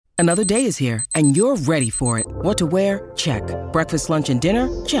Another day is here, and you're ready for it. What to wear? Check. Breakfast, lunch, and dinner?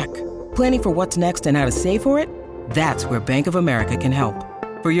 Check. Planning for what's next and how to save for it? That's where Bank of America can help.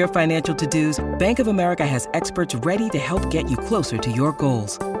 For your financial to-dos, Bank of America has experts ready to help get you closer to your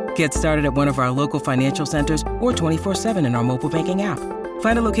goals. Get started at one of our local financial centers or 24/7 in our mobile banking app.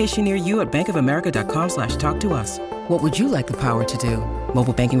 Find a location near you at bankofamerica.com/talktous. What would you like the power to do?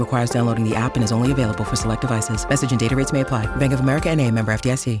 Mobile banking requires downloading the app and is only available for select devices. Message and data rates may apply. Bank of America N.A., member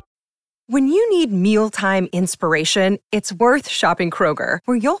FDIC. When you need mealtime inspiration, it's worth shopping Kroger,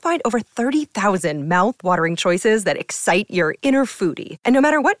 where you'll find over 30,000 mouth-watering choices that excite your inner foodie. And no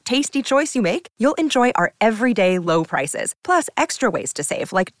matter what tasty choice you make, you'll enjoy our everyday low prices, plus extra ways to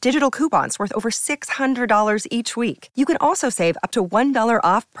save, like digital coupons worth over $600 each week. You can also save up to $1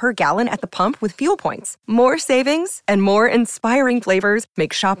 off per gallon at the pump with fuel points. More savings and more inspiring flavors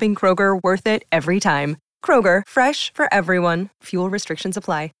make shopping Kroger worth it every time. Kroger, fresh for everyone. Fuel restrictions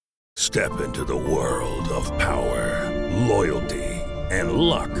apply. Step into the world of power, loyalty, and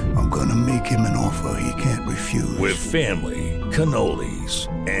luck. I'm gonna make him an offer he can't refuse. With family, cannolis,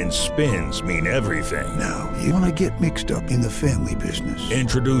 and spins mean everything. Now, you wanna get mixed up in the family business.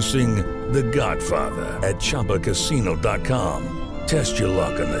 Introducing The Godfather at ChumbaCasino.com. Test your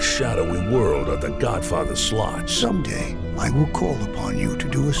luck in the shadowy world of The Godfather slot. Someday, I will call upon you to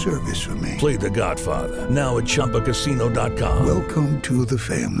do a service for me. Play The Godfather, now at ChumbaCasino.com. Welcome to the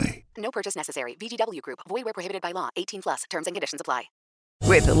family. No purchase necessary. VGW Group. Void where prohibited by law. 18 plus. Terms and conditions apply.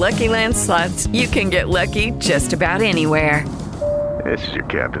 With the Lucky Land Slots, you can get lucky just about anywhere. This is your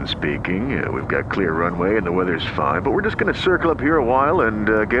captain speaking. We've got clear runway and the weather's fine, but we're just going to circle up here a while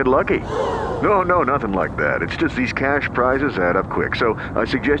and get lucky. No, nothing like that. It's just these cash prizes add up quick. So I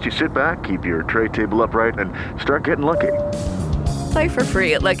suggest you sit back, keep your tray table upright, and start getting lucky. Play for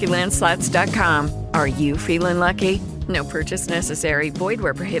free at LuckyLandSlots.com. Are you feeling lucky? No purchase necessary. Void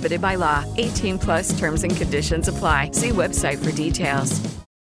where prohibited by law. 18 plus terms and conditions apply. See website for details.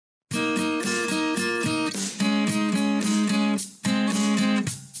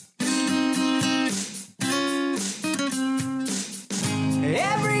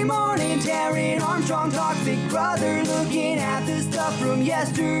 Every morning, Darren Armstrong talks Big Brother, looking at the stuff from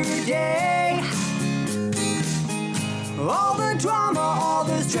yesterday. All the drama, all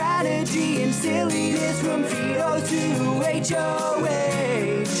the strategy and silliness from Fritos to HOH.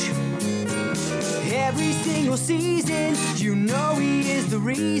 Every single season, you know he is the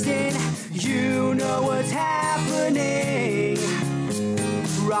reason. You know what's happening.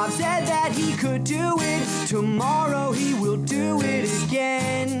 Rob said that he could do it. Tomorrow he will do it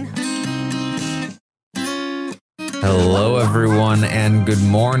again. Hello, everyone, and good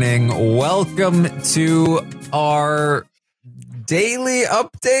morning. Welcome to our daily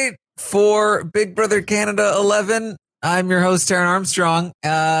update for Big Brother Canada 11. I'm your host, Taryn Armstrong,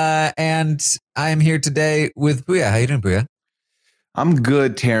 and I'm here today with Puya. How you doing, Puya? I'm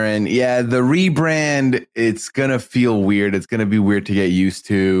good, Taryn. Yeah, the rebrand, it's going to feel weird. It's going to be weird to get used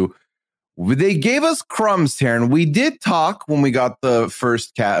to. They gave us crumbs, Taryn. We did talk when we got the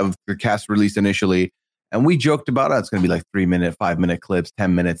first cast released initially, and we joked about it. It's going to be like 3-minute, 5-minute clips,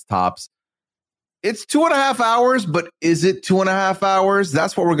 10 minutes tops. It's 2.5 hours, but is it 2.5 hours?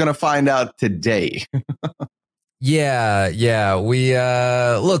 That's what we're going to find out today. Yeah. We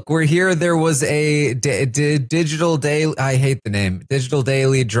look, we're here. There was a digital daily. I hate the name. Digital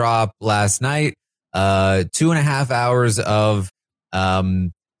daily drop last night. 2.5 hours of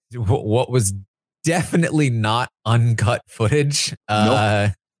what was definitely not uncut footage.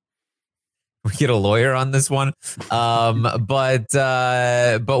 Nope. We get a lawyer on this one. But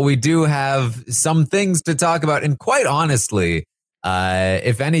we do have some things to talk about. And quite honestly,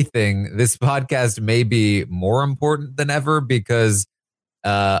 if anything, this podcast may be more important than ever because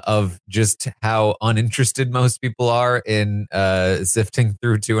of just how uninterested most people are in sifting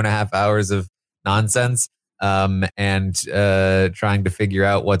through 2.5 hours of nonsense and trying to figure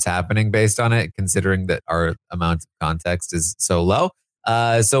out what's happening based on it, considering that our amount of context is so low.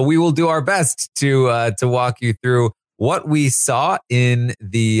 So we will do our best to walk you through what we saw in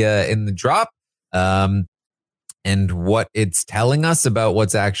the drop, and what it's telling us about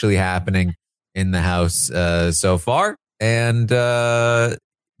what's actually happening in the house so far. And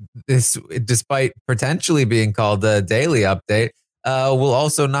this, despite potentially being called a daily update, will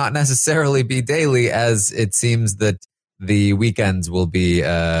also not necessarily be daily, as it seems that the weekends will be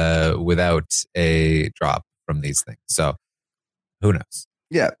without a drop from these things. So who knows?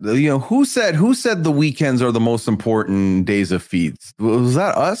 Yeah, who said the weekends are the most important days of feeds? Was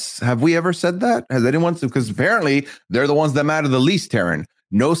that us? Have we ever said that? Has anyone? Because apparently they're the ones that matter the least, Taryn.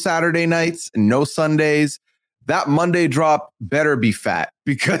 No Saturday nights, no Sundays. that Monday drop better be fat,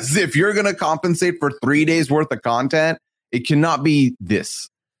 because if you're going to compensate for 3 days worth of content, it cannot be this.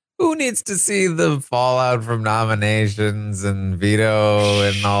 Who needs to see the fallout from nominations and veto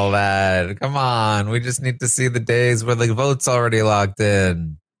and all that? Come on. We just need to see the days where the vote's already locked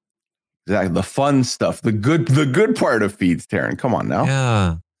in. Exactly. The fun stuff, the good part of feeds, Taryn. Come on now.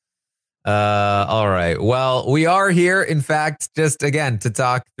 Yeah. All right. Well, we are here, in fact, just again to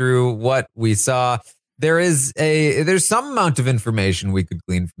talk through what we saw. There's some amount of information we could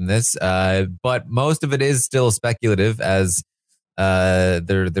glean from this, but most of it is still speculative, as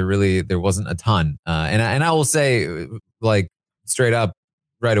there wasn't a ton. And I will say, like, straight up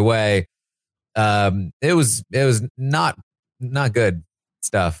right away, it was not good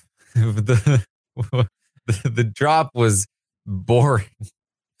stuff. The drop was boring.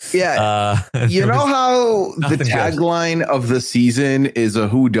 Yeah. You know how the tagline of the season is a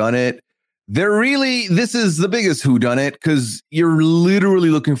whodunit? This is the biggest whodunit, because you're literally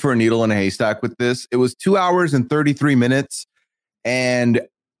looking for a needle in a haystack with this. It was 2 hours and 33 minutes, and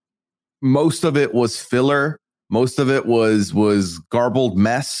most of it was filler. Most of it was garbled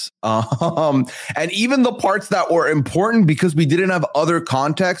mess. And even the parts that were important, because we didn't have other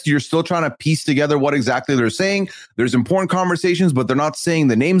context, you're still trying to piece together what exactly they're saying. There's important conversations, but they're not saying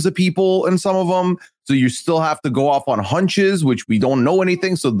the names of people in some of them. So you still have to go off on hunches, which we don't know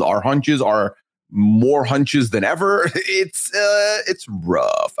anything. So our hunches are more hunches than ever. It's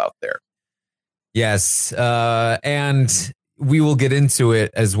rough out there. Yes. And we will get into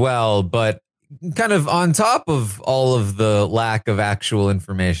it as well, but kind of on top of all of the lack of actual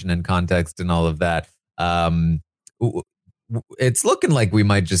information and context and all of that, it's looking like we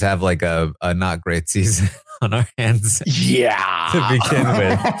might just have like a not great season on our hands. Yeah. To begin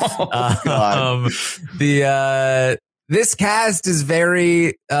with. This cast is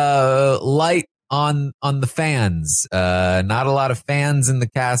very light on the fans. Not a lot of fans in the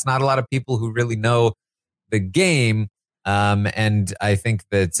cast, not a lot of people who really know the game. And I think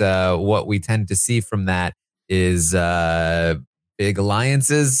that what we tend to see from that is big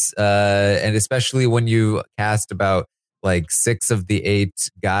alliances, and especially when you cast about like 6 of the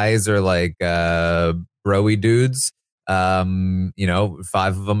 8 guys are like bro-y dudes. 5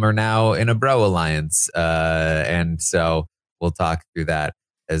 of them are now in a bro alliance, and so we'll talk through that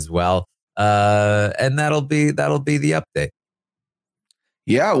as well. And that'll be the update.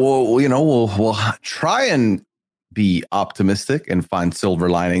 Yeah, well, we'll try and be optimistic and find silver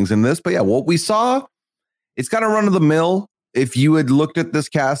linings in this. But yeah, what we saw, it's kind of run of the mill. If you had looked at this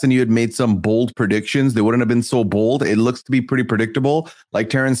cast and you had made some bold predictions, they wouldn't have been so bold. It looks to be pretty predictable. Like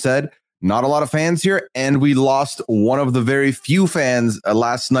Taryn said, not a lot of fans here. And we lost one of the very few fans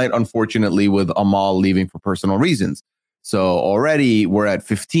last night, unfortunately, with Amal leaving for personal reasons. So already we're at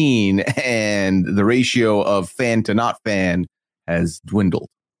 15, and the ratio of fan to not fan has dwindled.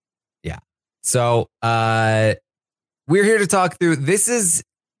 Yeah. So, we're here to talk through.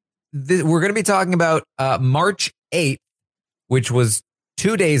 We're going to be talking about March 8th, which was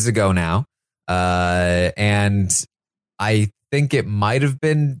 2 days ago now. And I think it might have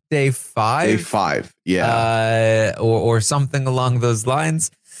been day 5. Day 5, yeah. Or something along those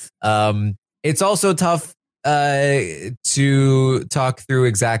lines. It's also tough to talk through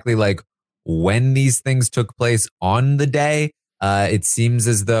exactly like when these things took place on the day. It seems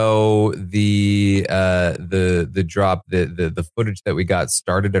as though the drop, the footage that we got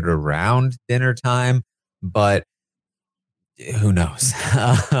started at around dinner time, but who knows?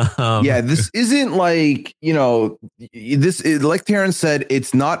 Yeah, this isn't like, this is, like Taryn said,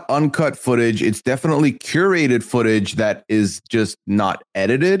 it's not uncut footage. It's definitely curated footage that is just not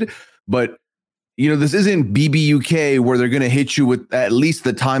edited. But this isn't BBUK where they're going to hit you with at least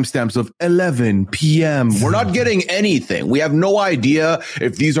the timestamps of 11 p.m. We're not getting anything. We have no idea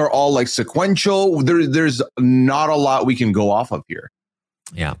if these are all like sequential. There's not a lot we can go off of here.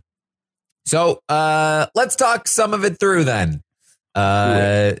 Yeah. So let's talk some of it through then.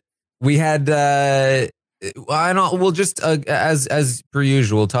 We had, we'll just, as per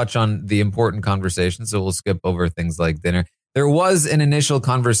usual, touch on the important conversations. So we'll skip over things like dinner. There was an initial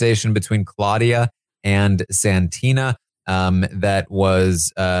conversation between Claudia and Santina that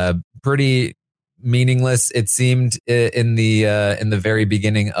was pretty meaningless. It seemed in the very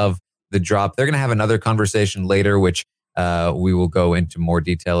beginning of the drop. They're going to have another conversation later, which we will go into more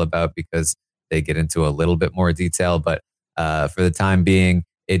detail about because they get into a little bit more detail. But for the time being,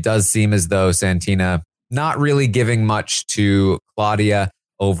 it does seem as though Santina not really giving much to Claudia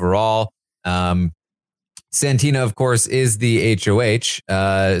overall. Santina, of course, is the HOH,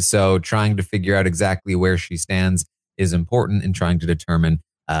 so trying to figure out exactly where she stands is important in trying to determine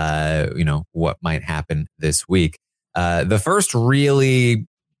what might happen this week. The first really,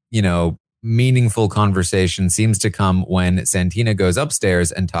 meaningful conversation seems to come when Santina goes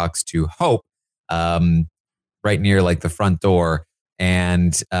upstairs and talks to Hope, right near like the front door.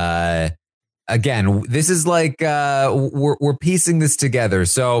 And again, this is like we're piecing this together.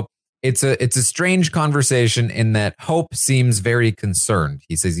 So it's a strange conversation in that Hope seems very concerned.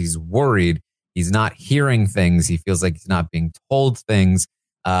 He says he's worried. He's not hearing things. He feels like he's not being told things.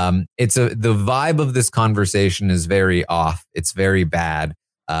 The vibe of this conversation is very off. It's very bad.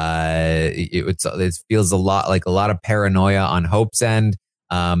 It feels a lot of paranoia on Hope's end.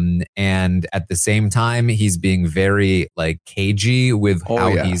 And at the same time, he's being very like cagey with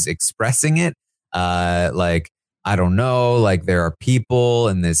how he's expressing it. I don't know, like there are people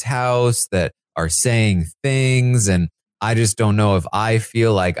in this house that are saying things and I just don't know if I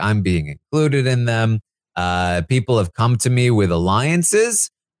feel like I'm being included in them. People have come to me with alliances,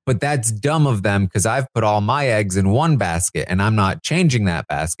 but that's dumb of them because I've put all my eggs in one basket and I'm not changing that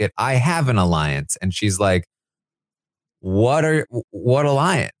basket. I have an alliance. And she's like, what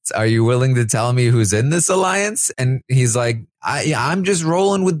alliance? Are you willing to tell me who's in this alliance? And he's like, I'm just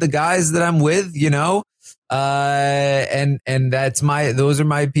rolling with the guys that I'm with, and those are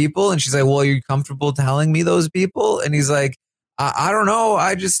my people. And she's like, well, are you comfortable telling me those people? And he's like, I don't know.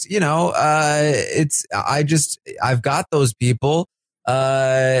 I just, I've got those people.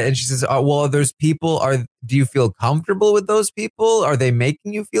 And she says, oh, well, there's people. Do you feel comfortable with those people? Are they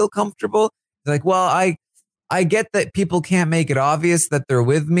making you feel comfortable? He's like, well, I get that people can't make it obvious that they're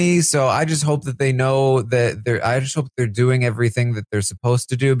with me. So I just hope that they know that I just hope they're doing everything that they're supposed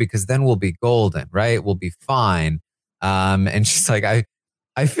to do because then we'll be golden, right? We'll be fine. And she's like,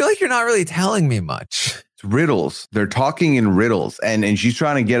 I feel like you're not really telling me much. It's riddles. They're talking in riddles and she's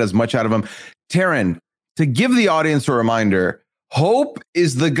trying to get as much out of them. Taryn, to give the audience a reminder, Hope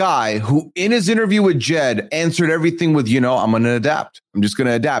is the guy who in his interview with Jed answered everything with, I'm going to adapt. I'm just going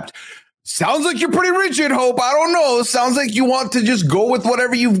to adapt. Sounds like you're pretty rigid, Hope. I don't know. Sounds like you want to just go with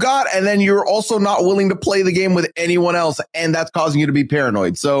whatever you've got. And then you're also not willing to play the game with anyone else. And that's causing you to be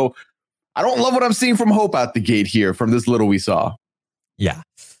paranoid. So I don't love what I'm seeing from Hope out the gate here from this little we saw. Yeah.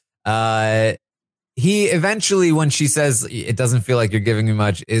 He eventually, when she says it doesn't feel like you're giving me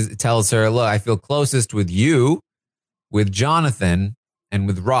much, tells her, look, I feel closest with you, with Jonathan, and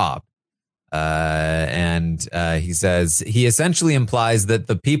with Rob. And he says he essentially implies that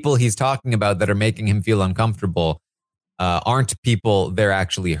the people he's talking about that are making him feel uncomfortable aren't people, they're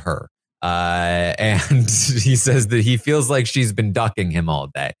actually her. And he says that he feels like she's been ducking him all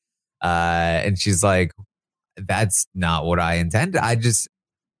day. And she's like, that's not what I intended.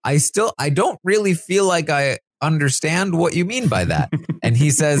 I don't really feel like I understand what you mean by that. And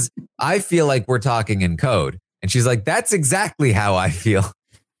he says, I feel like we're talking in code. And she's like, that's exactly how I feel.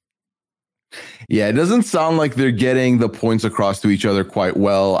 Yeah, it doesn't sound like they're getting the points across to each other quite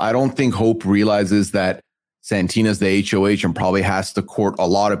well. I don't think Hope realizes that Santina's the HOH and probably has to court a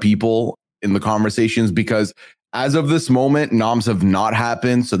lot of people in the conversations because as of this moment, noms have not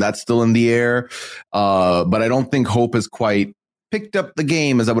happened. So that's still in the air. But I don't think Hope has quite picked up the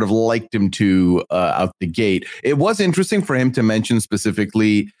game as I would have liked him to out the gate. It was interesting for him to mention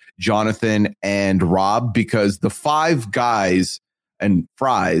specifically Jonathan and Rob because the five guys and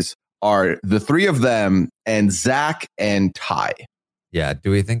Fries are the three of them and Zach and Ty. Yeah.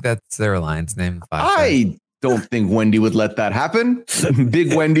 Do we think that's their alliance name? I don't think Wendy would let that happen.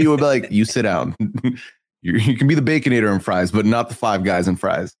 Big Wendy would be like, you sit down. You can be the Baconator and Fries, but not the five guys and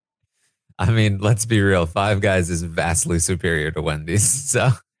Fries. I mean, let's be real. Five Guys is vastly superior to Wendy's. So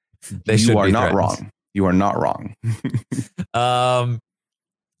they should be You are not threatened. wrong. You are not wrong.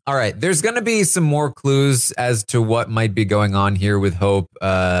 All right. There's going to be some more clues as to what might be going on here with Hope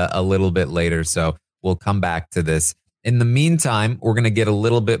a little bit later. So we'll come back to this. In the meantime, we're going to get a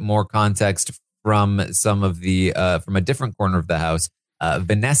little bit more context from some of the from a different corner of the house.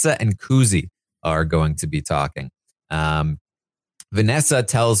 Vanessa and Kuzi are going to be talking. Vanessa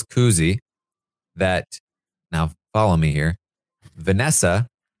tells Kuzi that, now follow me here. Vanessa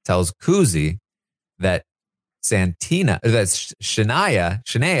tells Kuzi that Shania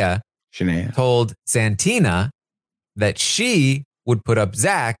told Santina that she would put up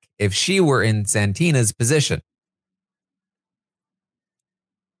Zach if she were in Santina's position.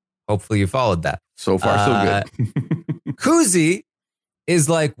 Hopefully you followed that. So far, so good. Kuzi is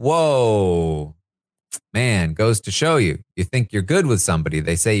like, whoa, man, goes to show you. You think you're good with somebody.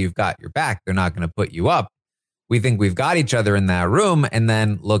 They say you've got your back. They're not going to put you up. We think we've got each other in that room. And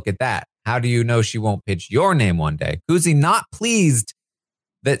then look at that. How do you know she won't pitch your name one day? Kuzi not pleased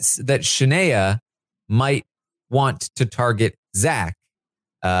that Shania might want to target Zach.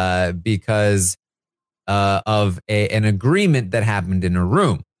 because of an agreement that happened in a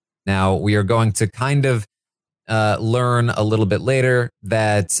room. Now, we are going to kind of learn a little bit later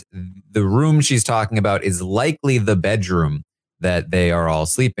that the room she's talking about is likely the bedroom that they are all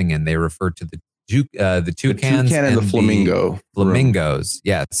sleeping in. They refer to the toucans and the flamingo. Flamingos,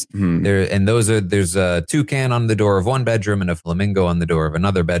 yes. Mhm. There's a toucan on the door of one bedroom and a flamingo on the door of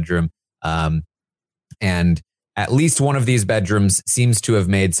another bedroom. And at least one of these bedrooms seems to have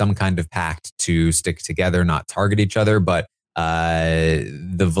made some kind of pact to stick together, not target each other, but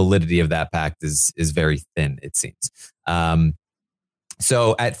the validity of that pact is very thin, it seems.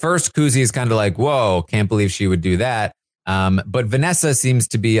 So at first, Kuzi is kind of like, whoa, can't believe she would do that. But Vanessa seems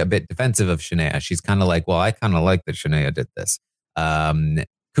to be a bit defensive of Shania. She's kind of like, well, I kind of like that Shania did this.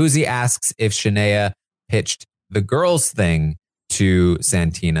 Kuzi asks if Shania pitched the girls thing to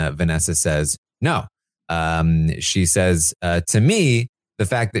Santina. Vanessa says no. She says, to me, the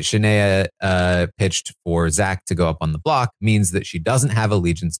fact that Shania pitched for Zach to go up on the block means that she doesn't have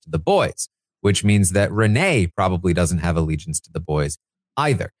allegiance to the boys, which means that Renee probably doesn't have allegiance to the boys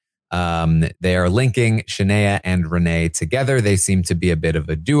either. They are linking Shania and Renee together. They seem to be a bit of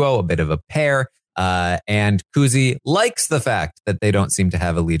a duo, a bit of a pair. And Kuzi likes the fact that they don't seem to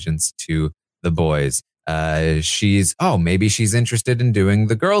have allegiance to the boys. Maybe she's interested in doing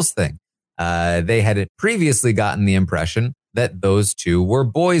the girls thing. They had previously gotten the impression that those two were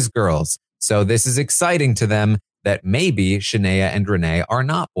boys' girls. So this is exciting to them that maybe Shania and Renee are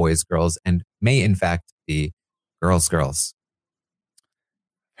not boys' girls and may in fact be girls'.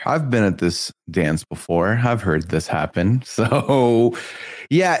 I've been at this dance before. I've heard this happen. So,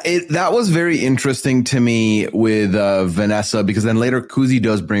 yeah, that was very interesting to me with Vanessa, because then later Kuzi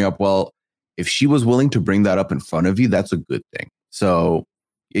does bring up, well, if she was willing to bring that up in front of you, that's a good thing. So,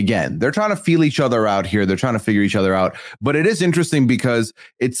 again, they're trying to feel each other out here. They're trying to figure each other out. But it is interesting because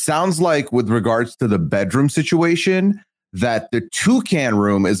it sounds like with regards to the bedroom situation, that the toucan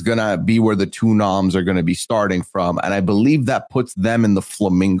room is going to be where the two noms are going to be starting from. And I believe that puts them in the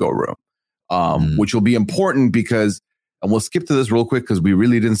flamingo room, which will be important because, and we'll skip to this real quick because we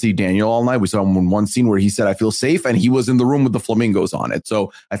really didn't see Daniel all night. We saw him in one scene where he said, I feel safe. And he was in the room with the flamingos on it.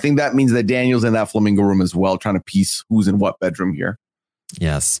 So I think that means that Daniel's in that flamingo room as well, trying to piece who's in what bedroom here.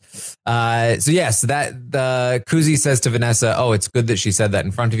 Yes. That Kuzi says to Vanessa, oh, it's good that she said that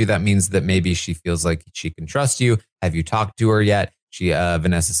in front of you. That means that maybe she feels like she can trust you. Have you talked to her yet?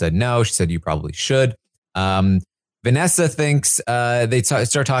 Vanessa said no. She said you probably should. Vanessa thinks they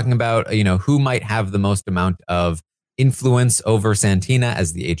start talking about, who might have the most amount of influence over Santina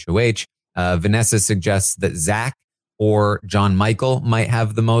as the HOH. Vanessa suggests that Zach or John Michael might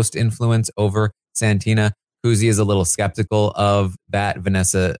have the most influence over Santina. Kuzi is a little skeptical of that.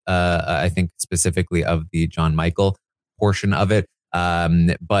 Vanessa, I think specifically of the John Michael portion of it.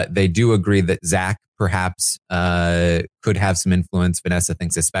 But they do agree that Zach perhaps could have some influence. Vanessa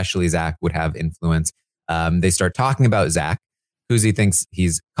thinks especially Zach would have influence. They start talking about Zach. Kuzi thinks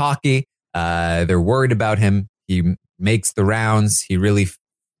he's cocky. They're worried about him. He makes the rounds. He really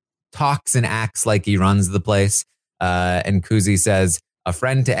talks and acts like he runs the place. And Kuzi says, a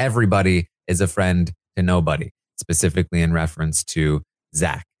friend to everybody is a friend to nobody, specifically in reference to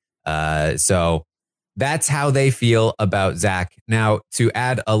Zach. So that's how they feel about Zach. Now, to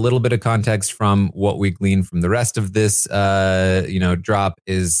add a little bit of context from what we glean from the rest of this, drop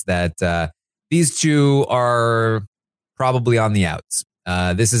is that these two are probably on the outs.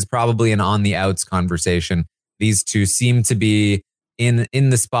 This is probably an on the outs conversation. These two seem to be in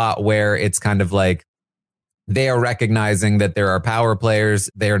the spot where it's kind of like, they are recognizing that there are power players.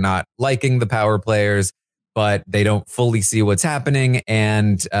 They are not liking the power players, but they don't fully see what's happening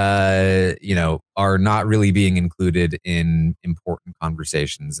and, are not really being included in important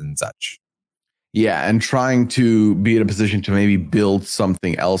conversations and such. Yeah, and trying to be in a position to maybe build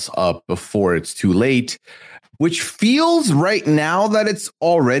something else up before it's too late, which feels right now that it's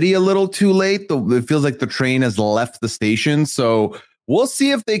already a little too late. It feels like the train has left the station. So we'll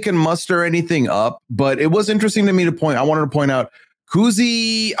see if they can muster anything up. But it was interesting to me I wanted to point out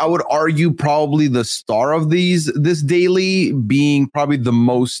Kuzi, I would argue probably the star of this daily, being probably the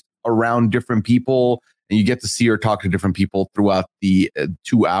most around different people. And you get to see her talk to different people throughout the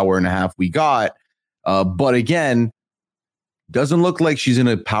 2 hour and a half we got. But again, doesn't look like she's in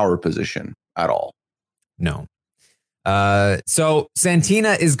a power position at all. No. So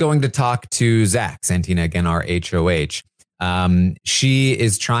Santina is going to talk to Zach. Santina, again, our HOH. She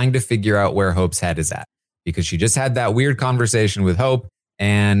is trying to figure out where Hope's head is at because she just had that weird conversation with Hope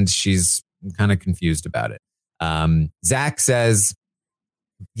and she's kind of confused about it. Zach says,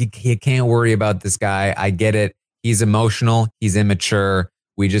 you can't worry about this guy. I get it. He's emotional. He's immature.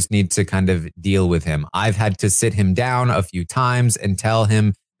 We just need to kind of deal with him. I've had to sit him down a few times and tell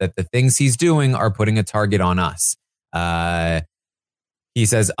him that the things he's doing are putting a target on us. He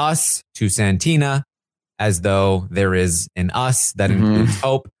says us to Santina as though there is an us that includes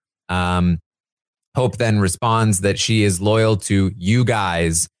Hope. Hope then responds that she is loyal to you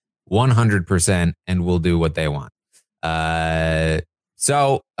guys 100% and will do what they want.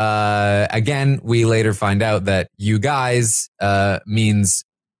 So again, we later find out that you guys means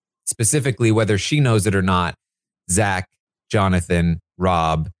specifically, whether she knows it or not, Zach, Jonathan,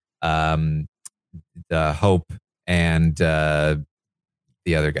 Rob, Hope, and the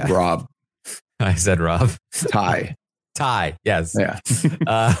other guy. Rob. I said Rob. Ty, yes. Yeah.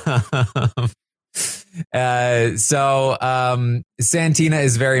 So Santina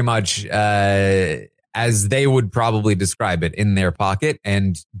is very much as they would probably describe it, in their pocket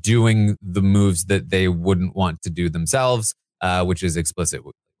and doing the moves that they wouldn't want to do themselves, which is explicit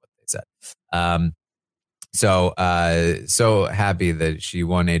with what they said. So happy that she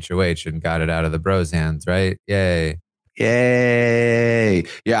won HOH and got it out of the bros' hands, right? Yay.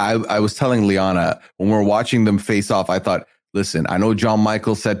 Yeah, I was telling Liana when we're watching them face off, I thought, listen, I know John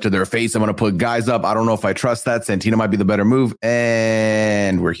Michael said to their face, I'm going to put guys up. I don't know if I trust that. Santina might be the better move.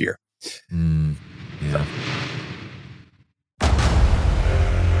 And we're here. Yeah.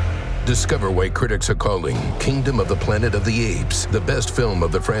 Discover why critics are calling Kingdom of the Planet of the Apes the best film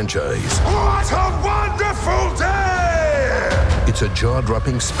of the franchise. What a wonderful day! It's a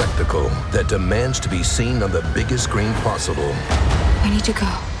jaw-dropping spectacle that demands to be seen on the biggest screen possible. We need to go.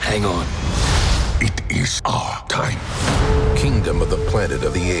 Hang on. It is our time. Kingdom of the Planet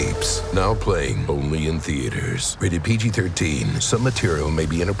of the Apes. Now playing only in theaters. Rated PG-13. Some material may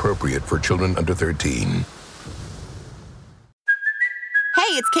be inappropriate for children under 13.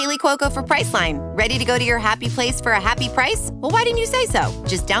 Hey, it's Kaylee Cuoco for Priceline. Ready to go to your happy place for a happy price? Well, why didn't you say so?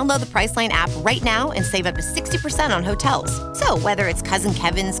 Just download the Priceline app right now and save up to 60% on hotels. So whether it's Cousin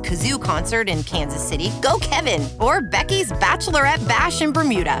Kevin's Kazoo Concert in Kansas City, go Kevin, or Becky's Bachelorette Bash in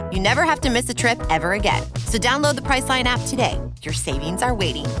Bermuda, you never have to miss a trip ever again. So download the Priceline app today. Your savings are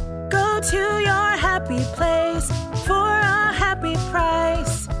waiting. Go to your happy place for a happy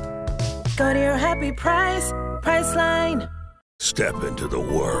price. Go to your happy price, Priceline. Step into the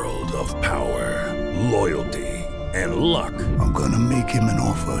world of power, loyalty, and luck. I'm going to make him an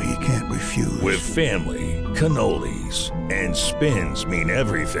offer he can't refuse. With family, cannolis, and spins mean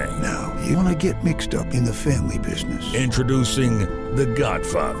everything. Now, you want to get mixed up in the family business. Introducing The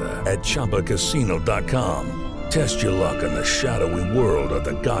Godfather at ChumbaCasino.com. Test your luck in the shadowy world of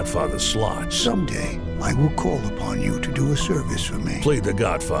The Godfather slot. Someday, I will call upon you to do a service for me. Play The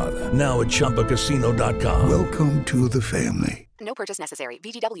Godfather now at ChumbaCasino.com. Welcome to the family. No purchase necessary.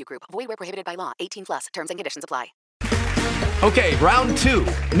 VGW Group. Void where prohibited by law. 18 plus. Terms and conditions apply. Okay, round two.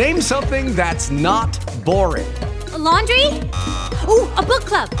 Name something that's not boring. A laundry? Ooh, a book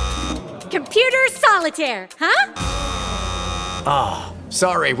club. Computer solitaire, huh? Ah, oh,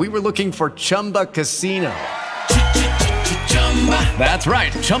 sorry. We were looking for Chumba Casino. That's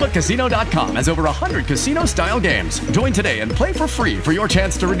right. ChumbaCasino.com has over 100 casino-style games. Join today and play for free for your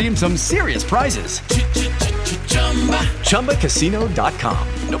chance to redeem some serious prizes. ChumbaCasino.com.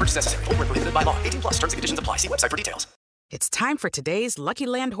 No purchase necessary. Void where prohibited by law. 18 plus. Terms and conditions apply. See website for details. It's time for today's Lucky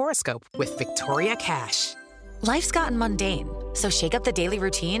Land horoscope with Victoria Cash. Life's gotten mundane, so shake up the daily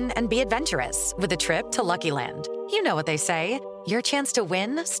routine and be adventurous with a trip to Lucky Land. You know what they say. Your chance to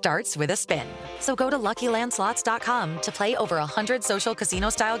win starts with a spin. So go to LuckyLandSlots.com to play over 100 social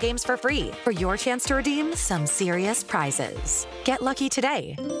casino-style games for free for your chance to redeem some serious prizes. Get lucky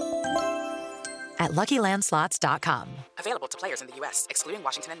today at LuckyLandSlots.com. Available to players in the U.S., excluding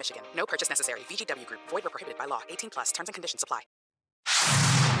Washington and Michigan. No purchase necessary. VGW Group. Void where prohibited by law. 18 plus. Terms and conditions apply.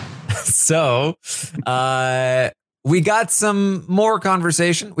 So, we got some more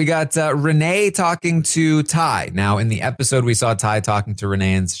conversation. We got Renee talking to Ty. Now, in the episode, we saw Ty talking to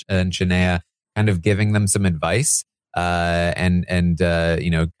Renee and Shania, kind of giving them some advice, and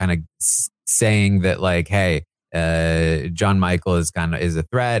you know, kind of saying that, like, hey, John Michael is a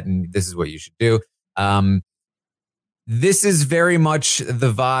threat, and this is what you should do. This is very much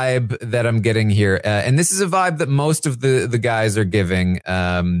the vibe that I'm getting here. And this is a vibe that most of the guys are giving.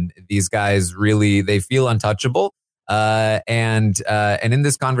 These guys really, they feel untouchable. And in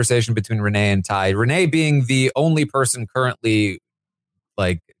this conversation between Renee and Ty, Renee being the only person currently,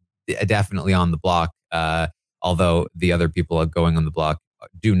 like, definitely on the block, although the other people going on the block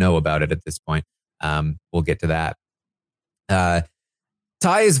do know about it at this point. We'll get to that.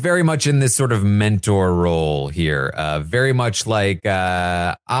 Ty is very much in this sort of mentor role here. Very much like,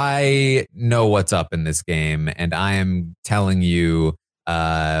 I know what's up in this game, and I am telling you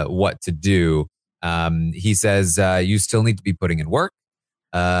what to do. He says, you still need to be putting in work.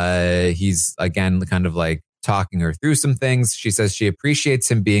 He's again kind of like talking her through some things. She says she appreciates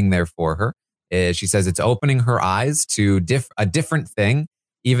him being there for her. She says it's opening her eyes to a different thing.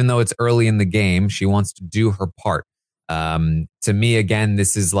 Even though it's early in the game, she wants to do her part. To me, again,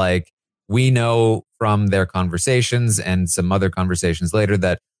 this is like, we know from their conversations and some other conversations later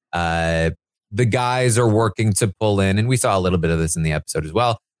that the guys are working to pull in, and we saw a little bit of this in the episode as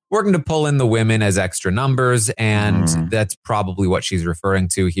well, working to pull in the women as extra numbers. And that's probably what she's referring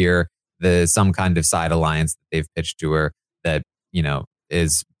to here. Some kind of side alliance that they've pitched to her that, you know,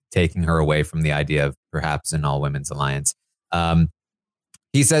 is taking her away from the idea of perhaps an all women's alliance.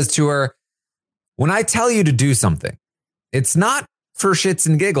 He says to her, when I tell you to do something, it's not for shits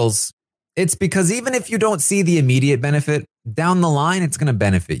and giggles. It's because even if you don't see the immediate benefit, down the line, it's going to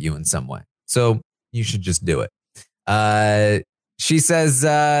benefit you in some way. So you should just do it. She says,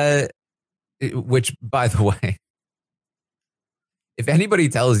 which, by the way, if anybody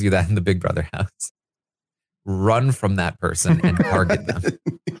tells you that in the Big Brother house, run from that person and target them.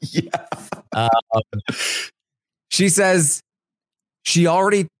 She says,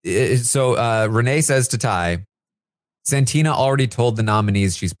 Renee says to Ty, Santina already told the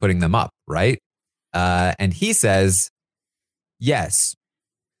nominees she's putting them up, right? And he says, yes.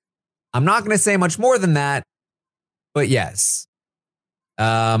 I'm not going to say much more than that, but yes.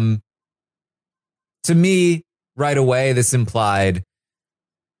 To me, right away, this implied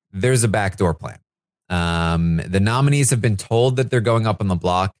there's a backdoor plan. The nominees have been told that they're going up on the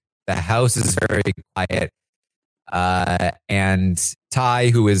block. The house is very quiet. And Ty,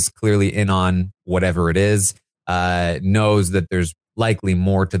 who is clearly in on whatever it is, knows that there's likely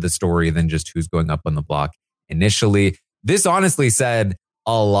more to the story than just who's going up on the block initially. This honestly said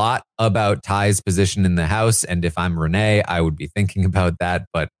a lot about Ty's position in the house. And if I'm Renee, I would be thinking about that,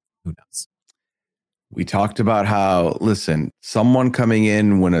 but who knows? We talked about how, listen, someone coming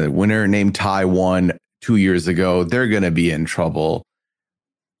in when a winner named Ty won 2 years ago, they're going to be in trouble.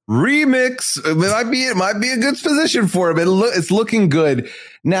 Remix, it might be a good position for him. It's looking good.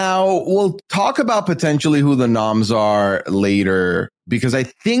 Now, we'll talk about potentially who the noms are later, because I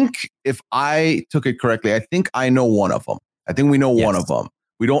think if I took it correctly, I think I know one of them. I think we know one of them.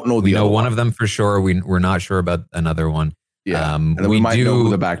 We don't know the other one. We know one of them for sure. We're not sure about another one. Yeah, and then we might know who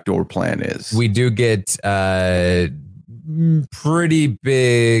the backdoor plan is. We do get pretty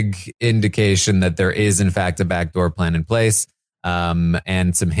big indication that there is, in fact, a backdoor plan in place,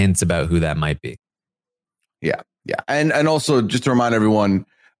 and some hints about who that might be. Yeah. And also, just to remind everyone,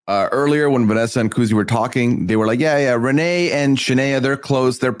 earlier when Vanessa and Kuzi were talking, they were like, yeah, Renee and Shania, they're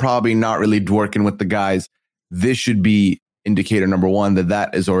close. They're probably not really working with the guys. This should be indicator number one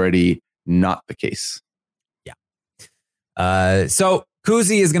that is already not the case. So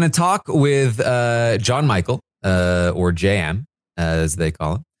Kuzi is going to talk with John Michael, or JM, as they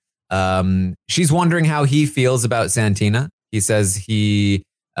call him. She's wondering how he feels about Santina. He says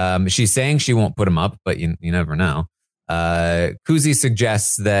she's saying she won't put him up, but you never know. Kuzi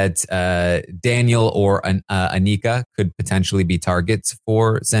suggests that Daniel or Anika could potentially be targets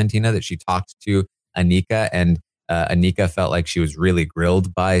for Santina, that she talked to Anika, and Anika felt like she was really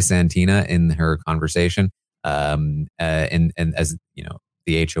grilled by Santina in her conversation. And as you know,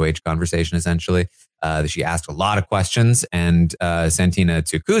 the HOH conversation, essentially, she asked a lot of questions, and Santina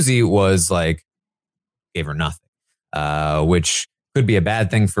to Kuzi was like, gave her nothing, which could be a bad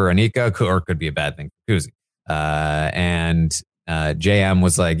thing for Anika, or could be a bad thing for Kuzi. And JM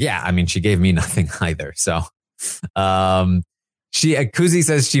was like, yeah, I mean, she gave me nothing either. So Kuzi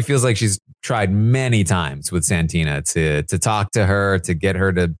says she feels like she's tried many times with Santina to talk to her, to get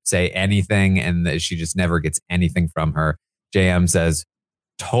her to say anything, and that she just never gets anything from her. JM says,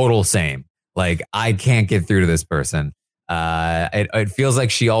 total same. Like, I can't get through to this person. It feels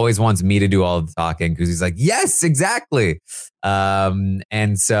like she always wants me to do all the talking, because he's like, yes, exactly.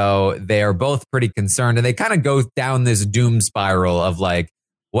 And so they are both pretty concerned, and they kind of go down this doom spiral of like,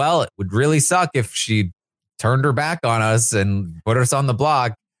 well, it would really suck if she turned her back on us and put us on the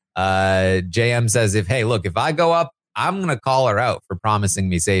block. JM says, if I go up, I'm going to call her out for promising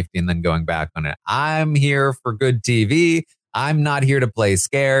me safety and then going back on it. I'm here for good TV. I'm not here to play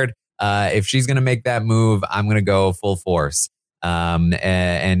scared. If she's going to make that move, I'm going to go full force.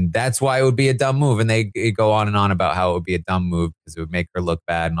 And that's why it would be a dumb move. And they go on and on about how it would be a dumb move because it would make her look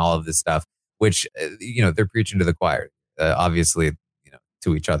bad and all of this stuff, which, they're preaching to the choir. Obviously,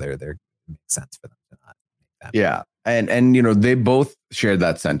 to each other, it makes sense for them to not make that. Yeah. And they both shared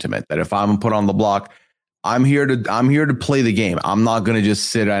that sentiment that if I'm put on the block, I'm here to play the game. I'm not going to just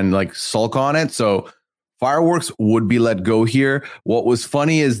sit and like sulk on it. So Fireworks would be let go here. What was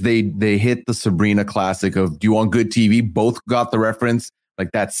funny is they hit the Sabrina classic of "Do you want good TV?" Both got the reference.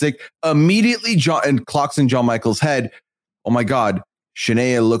 Like, that's sick. Immediately, John and clocks in John Michael's head. Oh my God,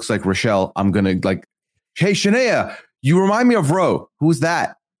 Shania looks like Rochelle. I'm gonna like, hey Shania, you remind me of Ro. Who's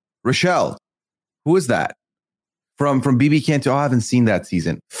that? Rochelle. Who is that? From BB Canto. Oh, I haven't seen that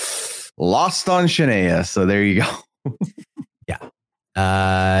season. Lost on Shania. So there you go. Yeah.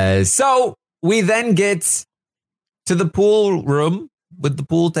 So we then get to the pool room with the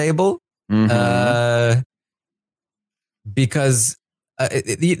pool table. Because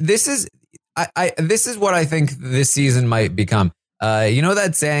this is what I think this season might become. You know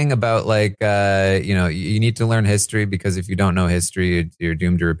that saying about like, you need to learn history because if you don't know history, you're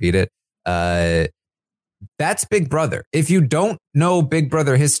doomed to repeat it. That's Big Brother. If you don't know Big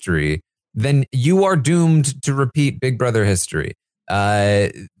Brother history, then you are doomed to repeat Big Brother history.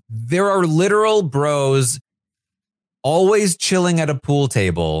 There are literal bros always chilling at a pool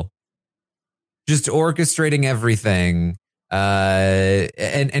table, just orchestrating everything.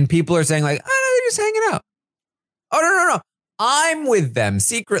 And people are saying like, oh, they're just hanging out. Oh, no. I'm with them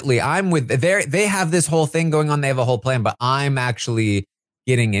secretly. They have this whole thing going on. They have a whole plan, but I'm actually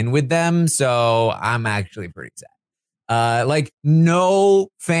getting in with them. So I'm actually pretty sad. Like no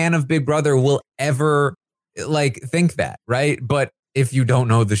fan of Big Brother will ever like think that. Right. But if you don't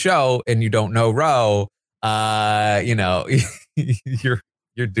know the show and you don't know Ro, you're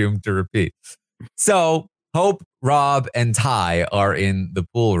doomed to repeat. So Hope, Rob, and Ty are in the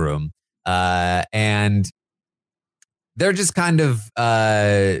pool room. And they're just kind of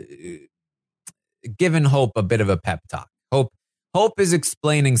giving Hope a bit of a pep talk. Hope is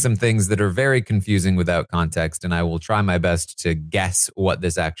explaining some things that are very confusing without context, and I will try my best to guess what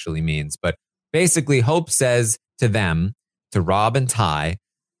this actually means. But basically, Hope says to them, to Rob and Ty,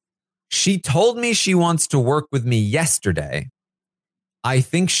 she told me she wants to work with me yesterday. I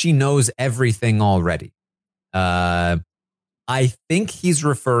think she knows everything already. I think he's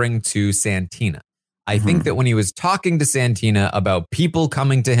referring to Santina. I think that when he was talking to Santina about people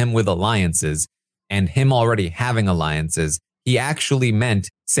coming to him with alliances and him already having alliances, he actually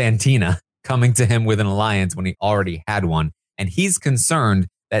meant Santina coming to him with an alliance when he already had one. And he's concerned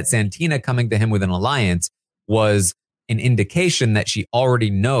that Santina coming to him with an alliance was an indication that she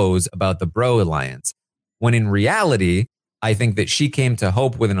already knows about the Bro alliance. When in reality, I think that she came to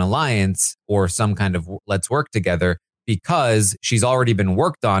Hope with an alliance or some kind of let's work together because she's already been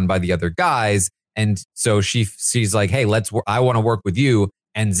worked on by the other guys. And so she's like, hey, I want to work with you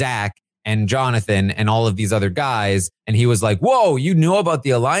and Zach and Jonathan and all of these other guys. And he was like, whoa, you knew about the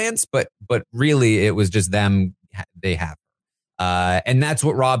alliance, but really it was just them. They have. And that's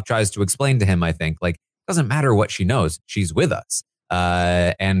what Rob tries to explain to him, I think. Like, it doesn't matter what she knows. She's with us.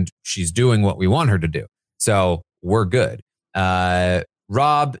 And she's doing what we want her to do. So we're good.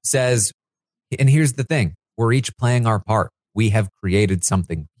 Rob says, and here's the thing. We're each playing our part. We have created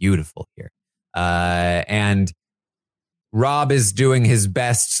something beautiful here. And Rob is doing his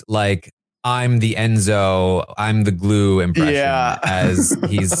best, like, I'm the Enzo, I'm the glue impression as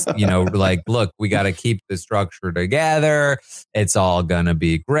he's, like, look, we got to keep the structure together. It's all going to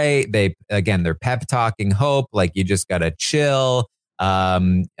be great. They're pep talking Hope, like, you just got to chill.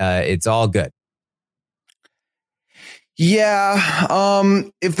 It's all good. Yeah.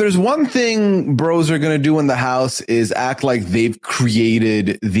 If there's one thing bros are going to do in the house is act like they've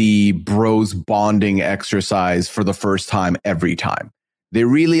created the bros bonding exercise for the first time every time. They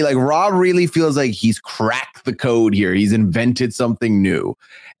really Rob really feels like he's cracked the code here. He's invented something new.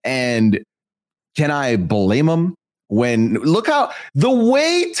 And can I blame him? Look how the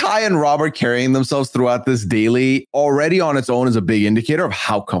way Ty and Rob are carrying themselves throughout this daily already on its own is a big indicator of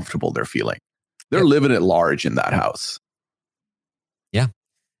how comfortable they're feeling. They're living at large in that house. Yeah.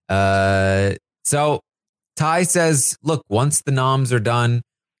 So Ty says, look, once the noms are done,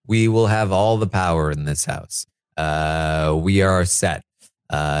 we will have all the power in this house. We are set.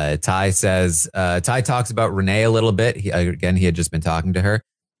 Ty says, Ty talks about Renee a little bit. He had just been talking to her.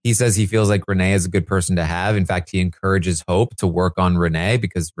 He says he feels like Renee is a good person to have. In fact, he encourages Hope to work on Renee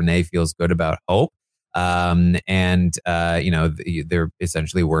because Renee feels good about Hope. They're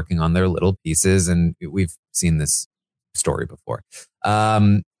essentially working on their little pieces, and we've seen this story before.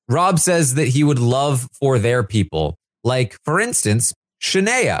 Rob says that he would love for their people, like, for instance,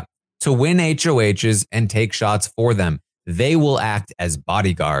 Shania, to win HOHs and take shots for them. They will act as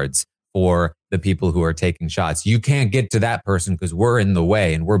bodyguards for the people who are taking shots. You can't get to that person because we're in the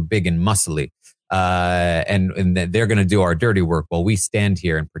way and we're big and muscly. And they're going to do our dirty work while we stand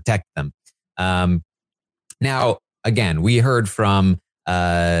here and protect them. Now, again, we heard from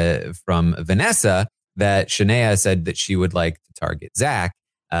Vanessa that Shania said that she would like to target Zach.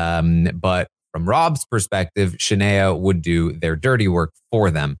 But from Rob's perspective, Shania would do their dirty work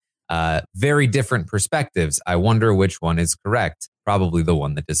for them. Very different perspectives. I wonder which one is correct. Probably the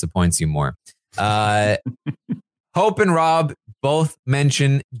one that disappoints you more. Hope and Rob both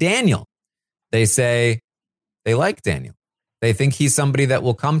mention Daniel. They say they like Daniel. They think he's somebody that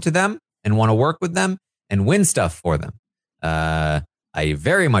will come to them and want to work with them and win stuff for them. I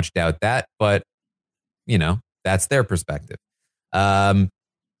very much doubt that, but, that's their perspective.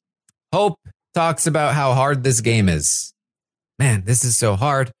 Hope talks about how hard this game is. Man, this is so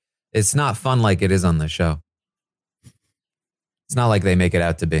hard. It's not fun like it is on the show. It's not like they make it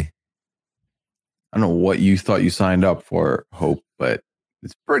out to be. I don't know what you thought you signed up for, Hope, but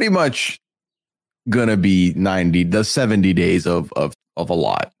it's pretty much going to be 70 days of a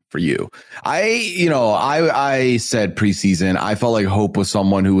lot for you. I said preseason, I felt like Hope was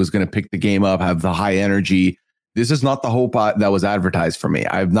someone who was going to pick the game up, have the high energy. This is not the Hope that was advertised for me.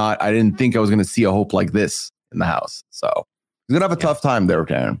 I didn't think I was going to see a Hope like this in the house. So he's going to have a tough time there,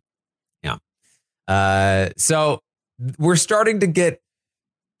 Karen. Yeah. So we're starting to get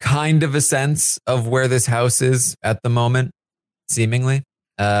kind of a sense of where this house is at the moment, seemingly.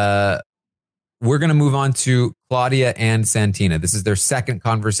 We're going to move on to Claudia and Santina. This is their second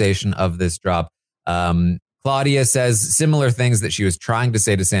conversation of this drop. Claudia says similar things that she was trying to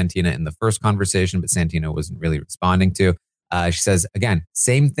say to Santina in the first conversation, but Santina wasn't really responding to. She says, again,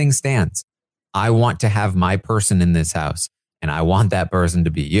 same thing stands. I want to have my person in this house, and I want that person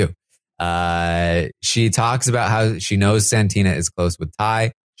to be you. She talks about how she knows Santina is close with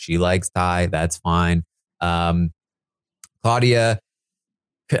Ty. She likes Ty. That's fine. Claudia,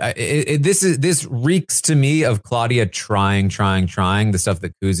 this reeks to me of Claudia trying the stuff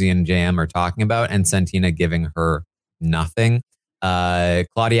that Kuzi and JM are talking about, and Santina giving her nothing.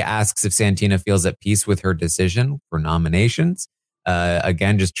 Claudia asks if Santina feels at peace with her decision for nominations.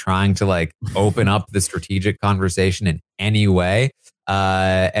 Again, just trying to open up the strategic conversation in any way.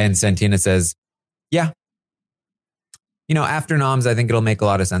 And Santina says, yeah, after noms, I think it'll make a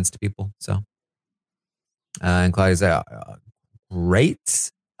lot of sense to people. So, and Claudia says,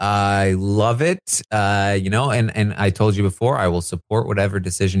 great. I love it. And I told you before, I will support whatever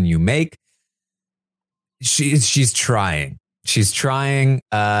decision you make. She's trying. She's trying.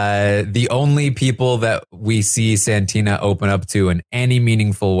 The only people that we see Santina open up to in any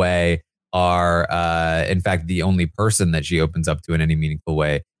meaningful way are, in fact, the only person that she opens up to in any meaningful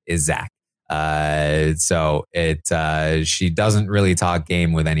way is Zach. So she doesn't really talk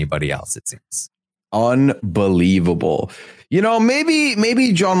game with anybody else, it seems. Unbelievable.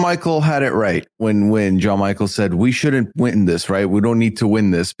 Maybe John Michael had it right when John Michael said we shouldn't win this, right? We don't need to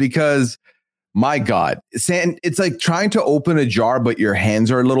win this because, my God, it's like trying to open a jar, but your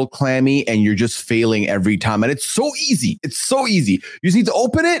hands are a little clammy and you're just failing every time. And it's so easy. It's so easy. You just need to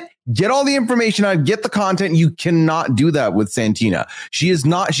open it, get all the information out, get the content. You cannot do that with Santina. She's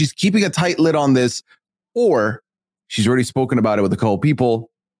keeping a tight lid on this, or she's already spoken about it with a couple people.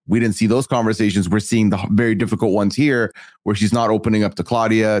 We didn't see those conversations. We're seeing the very difficult ones here where she's not opening up to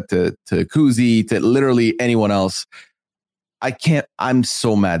Claudia, to Kuzi, to literally anyone else. I'm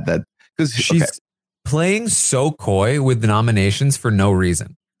so mad that because she's playing so coy with the nominations for no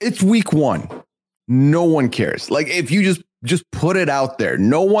reason. It's week one. No one cares. If you just put it out there,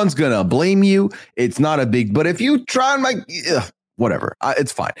 no one's going to blame you. It's not a big, but if you try and whatever,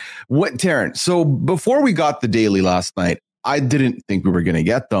 it's fine. Taryn, so before we got the daily last night, I didn't think we were going to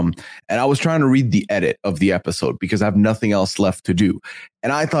get them. And I was trying to read the edit of the episode because I have nothing else left to do.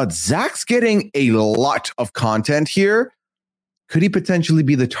 And I thought Zach's getting a lot of content here. Could he potentially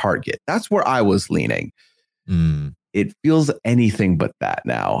be the target? That's where I was leaning. It feels anything but that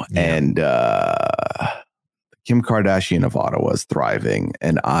now. Yeah. And Kim Kardashian of Ottawa is thriving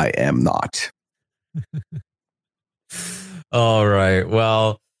and I am not. All right.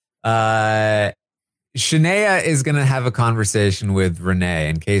 Well, Shania is going to have a conversation with Renee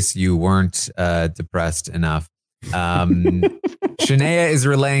in case you weren't depressed enough. Shania is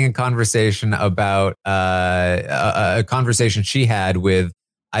relaying a conversation about a conversation she had with,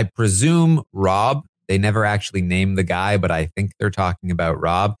 I presume, Rob. They never actually named the guy, but I think they're talking about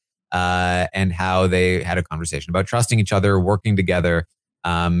Rob and how they had a conversation about trusting each other, working together.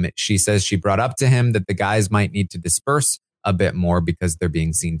 She says she brought up to him that the guys might need to disperse a bit more because they're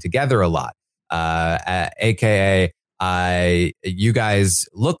being seen together a lot. AKA, you guys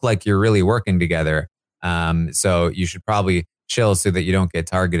look like you're really working together. So you should probably chill so that you don't get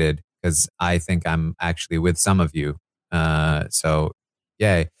targeted because I think I'm actually with some of you. So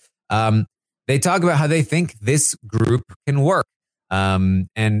yay. They talk about how they think this group can work. And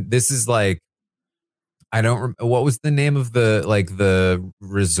this is I don't. What was the name of the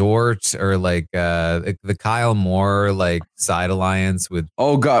resort or the Kyle Moore side alliance with?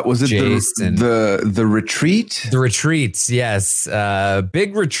 Oh God, was it the retreat? The retreats, yes.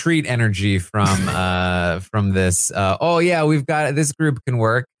 Big retreat energy from this. Oh yeah, we've got this group can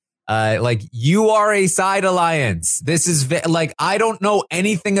work. You are a side alliance. This is I don't know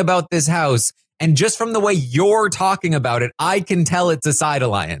anything about this house. And just from the way you're talking about it, I can tell it's a side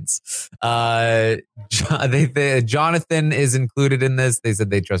alliance. Jonathan is included in this. They said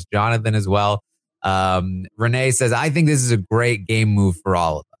they trust Jonathan as well. Renee says, I think this is a great game move for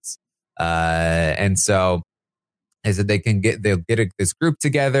all of us. And so they said they'll get this group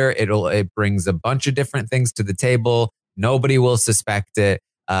together. It brings a bunch of different things to the table. Nobody will suspect it.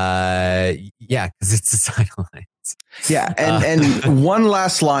 Because it's a side alliance. Yeah, and one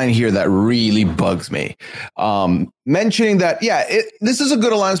last line here that really bugs me. Mentioning that, this is a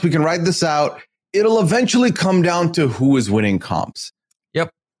good alliance. We can write this out. It'll eventually come down to who is winning comps. Yep.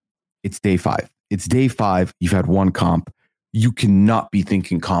 It's day 5. It's day 5. You've had one comp. You cannot be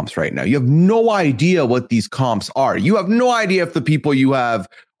thinking comps right now. You have no idea what these comps are. You have no idea if the people you have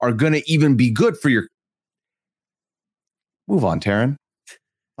are going to even be good for your... Move on, Taryn.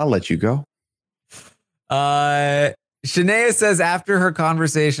 I'll let you go. Shania says after her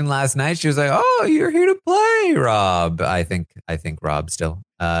conversation last night, she was like, "Oh, you're here to play, Rob." I think Rob still.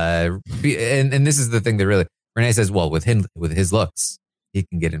 And this is the thing that really Renee says. Well, with his looks, he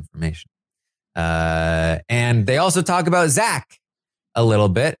can get information. And they also talk about Zach a little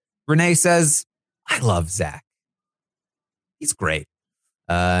bit. Renee says, "I love Zach. He's great."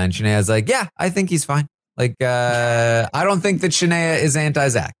 And Shania's like, "Yeah, I think he's fine." I don't think that Shania is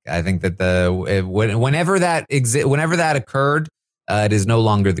anti-Zach. I think that whenever that occurred, it is no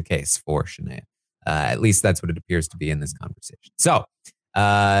longer the case for Shania. At least that's what it appears to be in this conversation. So,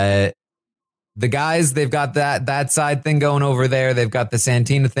 the guys, they've got that side thing going over there. They've got the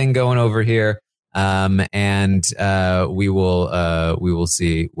Santina thing going over here. And we will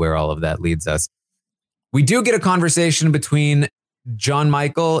see where all of that leads us. We do get a conversation between John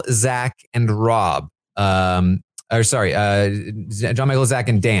Michael, Zach, and Rob. John Michael, Zach,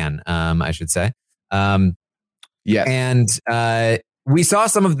 and Dan, I should say. Yeah. And we saw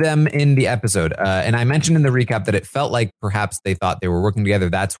some of them in the episode. And I mentioned in the recap that it felt like perhaps they thought they were working together.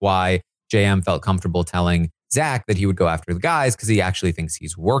 That's why JM felt comfortable telling Zach that he would go after the guys because he actually thinks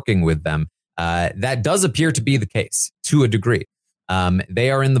he's working with them. That does appear to be the case to a degree. They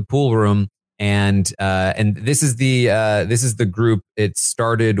are in the pool room. And this is the group. It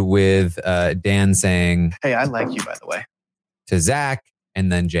started with Dan saying, "Hey, I like you, by the way," to Zach,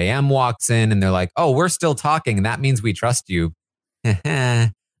 and then JM walks in, and they're like, "Oh, we're still talking, and that means we trust you,"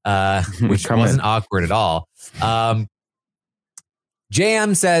 which wasn't awkward at all.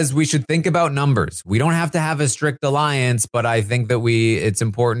 JM says we should think about numbers. We don't have to have a strict alliance, but I think that it's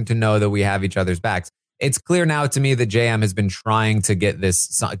important to know that we have each other's backs. It's clear now to me that JM has been trying to get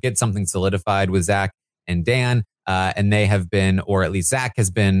something solidified with Zach and Dan, and they have been, or at least Zach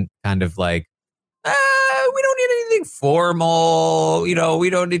has been, kind of like, we don't need anything formal. We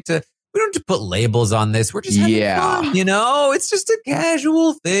don't need to put labels on this. We're just having fun, It's just a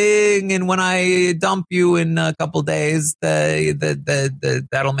casual thing, and when I dump you in a couple days,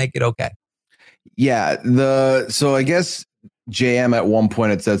 that'll make it okay. Yeah. So I guess JM at one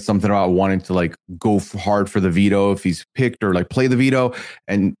point had said something about wanting to go hard for the veto if he's picked or play the veto,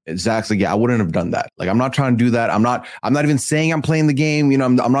 and Zach's like, yeah, I wouldn't have done that. I'm not trying to do that. I'm not even saying I'm playing the game.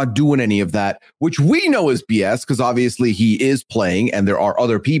 I'm not doing any of that, which we know is BS because obviously he is playing and there are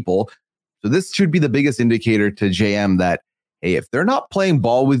other people. So this should be the biggest indicator to JM that, hey, if they're not playing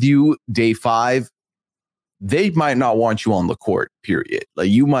ball with you day 5, they might not want you on the court, period.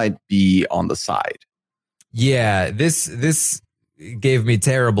 You might be on the side. Yeah, this gave me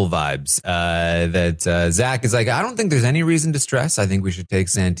terrible vibes. That Zach is like, I don't think there's any reason to stress. I think we should take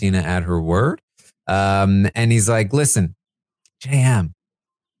Santina at her word. And he's like, listen, JM,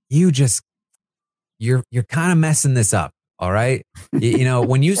 you're kind of messing this up. All right.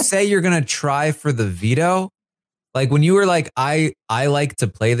 When you say you're going to try for the veto, when you were like, I like to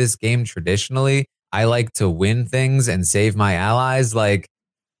play this game traditionally. I like to win things and save my allies.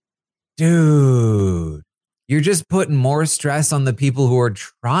 Dude. You're just putting more stress on the people who are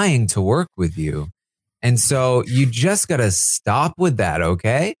trying to work with you. And so you just got to stop with that,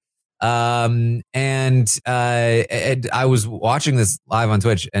 okay? And I was watching this live on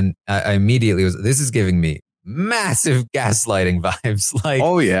Twitch, and I immediately this is giving me massive gaslighting vibes.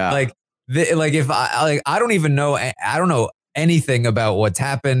 Oh yeah. If I don't even know, I don't know anything about what's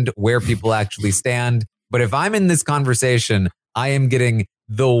happened, where people actually stand. But if I'm in this conversation, I am getting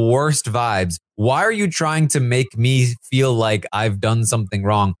the worst vibes. Why are you trying to make me feel like I've done something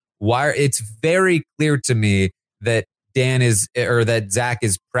wrong? It's very clear to me that that Zach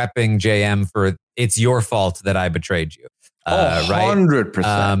is prepping JM for it's your fault that I betrayed you. Right?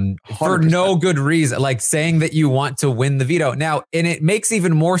 100%. For no good reason, like saying that you want to win the veto. Now, and it makes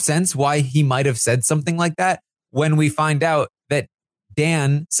even more sense why he might have said something like that when we find out that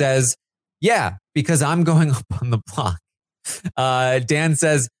Dan says, yeah, because I'm going up on the block. Dan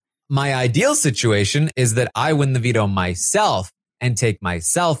says, my ideal situation is that I win the veto myself and take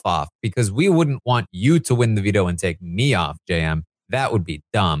myself off, because we wouldn't want you to win the veto and take me off, JM. That would be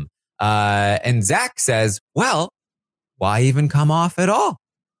dumb. And Zach says, well, why even come off at all?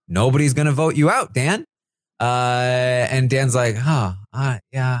 Nobody's going to vote you out, Dan. And Dan's like, yeah, I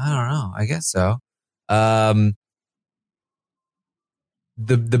don't know. I guess so.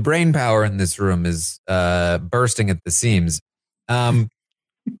 The brain power in this room is bursting at the seams. Dan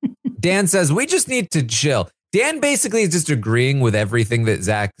says, we just need to chill. Dan basically is just agreeing with everything that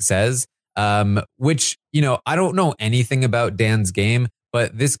Zach says, which, I don't know anything about Dan's game,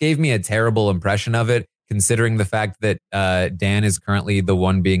 but this gave me a terrible impression of it, considering the fact that Dan is currently the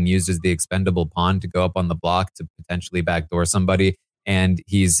one being used as the expendable pawn to go up on the block to potentially backdoor somebody. And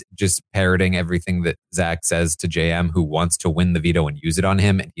he's just parroting everything that Zach says to JM, who wants to win the veto and use it on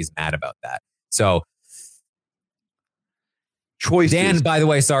him. And he's mad about that. So choices. Dan, by the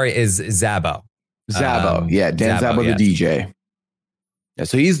way, is Zabo. Dan Zabo, the DJ. Yeah,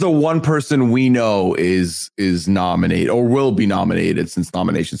 so he's the one person we know is nominated or will be nominated, since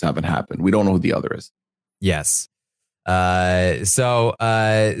nominations haven't happened. We don't know who the other is. Yes. So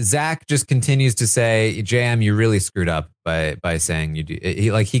Zach just continues to say, JM, you really screwed up by saying you do.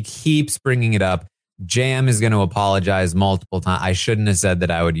 He keeps bringing it up. JM is going to apologize multiple times. I shouldn't have said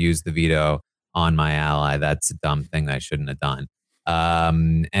that I would use the veto on my ally. That's a dumb thing I shouldn't have done.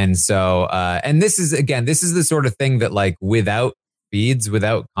 And this is the sort of thing that, like, without feeds,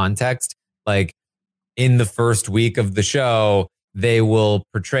 without context, like in the first week of the show, they will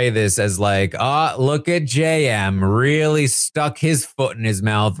portray this as like, look at JM really stuck his foot in his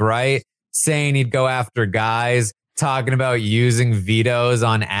mouth, right? Saying he'd go after guys, talking about using vetoes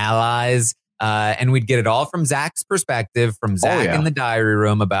on allies. And we'd get it all from Zach's perspective, from Zach in the diary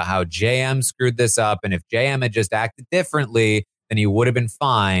room, about how JM screwed this up. And if JM had just acted differently, then he would have been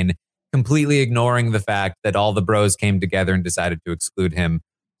fine, completely ignoring the fact that all the bros came together and decided to exclude him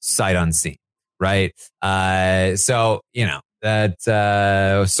sight unseen, right? So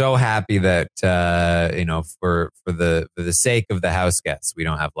happy that, for the sake of the house guests, we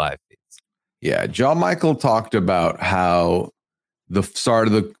don't have live feeds. Yeah, John Michael talked about how the start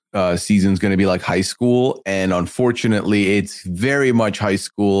of the season is going to be like high school, and unfortunately, it's very much high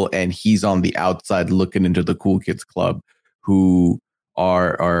school, and he's on the outside looking into the cool kids club, who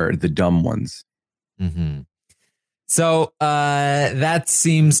are the dumb ones. Mm-hmm. So that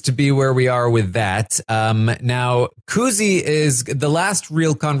seems to be where we are with that. Now, Kuzi is the last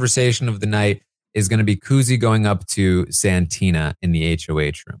real conversation of the night is going to be Kuzi going up to Santina in the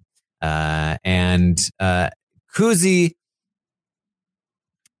HOH room. And Kuzi,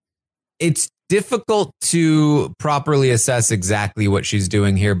 it's difficult to properly assess exactly what she's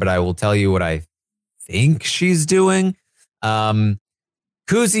doing here, but I will tell you what I think she's doing. Kuzi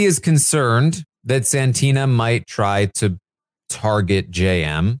is concerned that Santina might try to target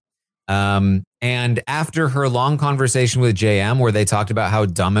JM. And after her long conversation with JM, where they talked about how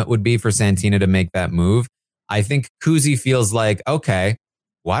dumb it would be for Santina to make that move, I think Kuzi feels like, okay,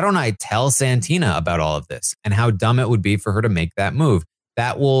 why don't I tell Santina about all of this and how dumb it would be for her to make that move?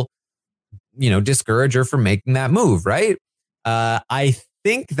 That will, discourage her from making that move, right? I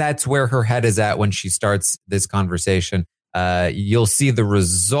think that's where her head is at when she starts this conversation. You'll see the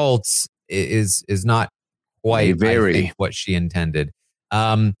results is not quite I think, what she intended.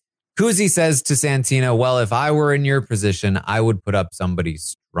 Kuzi says to Santina, well, if I were in your position, I would put up somebody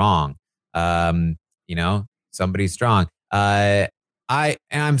strong. Somebody strong.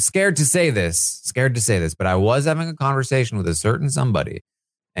 I'm scared to say this, but I was having a conversation with a certain somebody,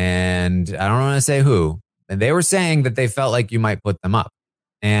 and I don't want to say who, and they were saying that they felt like you might put them up.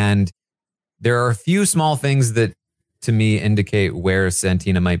 And there are a few small things that to me indicate where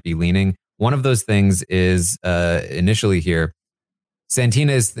Santina might be leaning. One of those things is initially here,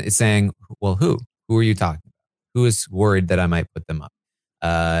 Santina is saying, well, who are you talking about? Who is worried that I might put them up?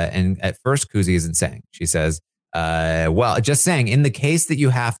 And at first, Kuzi isn't saying. She says, just saying, in the case that you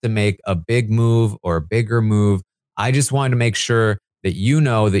have to make a big move or a bigger move, I just wanted to make sure that you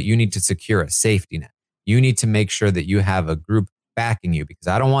know that you need to secure a safety net. You need to make sure that you have a group backing you, because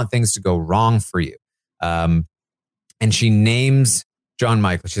I don't want things to go wrong for you. And she names John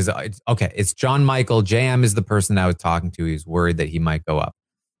Michael. She's okay. It's John Michael. JM is the person I was talking to. He's worried that he might go up.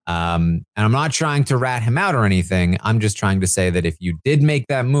 And I'm not trying to rat him out or anything. I'm just trying to say that if you did make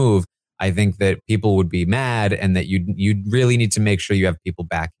that move, I think that people would be mad and that you really need to make sure you have people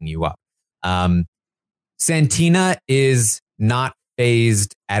backing you up. Santina is not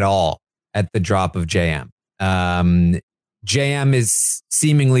phased at all at the drop of JM. JM is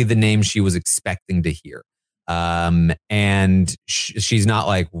seemingly the name she was expecting to hear. And she's not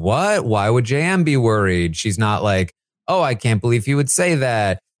like, what? Why would JM be worried? She's not like, oh, I can't believe he would say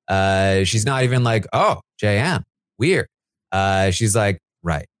that. She's not even like, oh, JM, weird. She's like,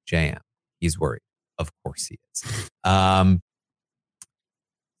 right, JM, he's worried. Of course he is. And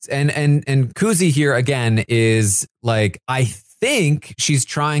Kuzi here again is like, I think she's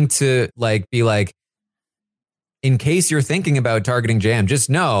trying to like be like, in case you're thinking about targeting JM, just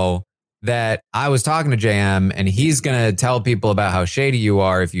know that I was talking to JM and he's going to tell people about how shady you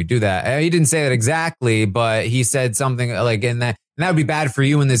are if you do that. He didn't say that exactly, but he said something like, and that would be bad for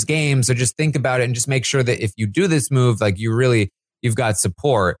you in this game. So just think about it and just make sure that if you do this move, like you've got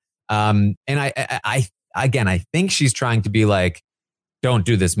support. And I think she's trying to be like, don't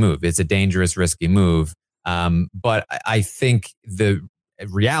do this move. It's a dangerous, risky move. But I think the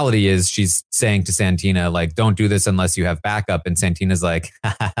reality is she's saying to Santina, like, don't do this unless you have backup. And Santina's like,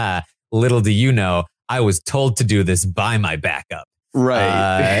 little do you know, I was told to do this by my backup.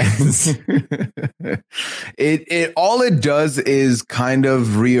 Right. It all it does is kind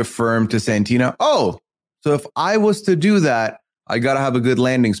of reaffirm to Santina, oh, so if I was to do that, I got to have a good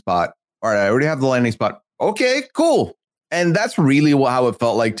landing spot. All right, I already have the landing spot. Okay, cool. And that's really how it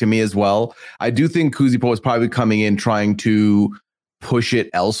felt like to me as well. I do think Kuzipo was probably coming in trying to push it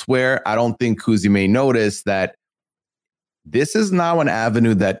elsewhere. I don't think Kuzi may notice that this is now an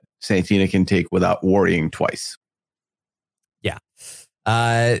avenue that Santina can take without worrying twice. Yeah.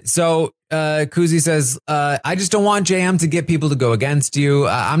 So Kuzi says, I just don't want JM to get people to go against you.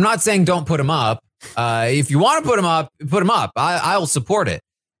 I'm not saying don't put him up. If you want to put him up, put him up. I'll support it.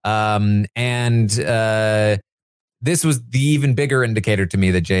 This was the even bigger indicator to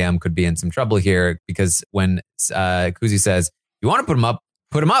me that JM could be in some trouble here, because when Kuzi says, you want to put him up,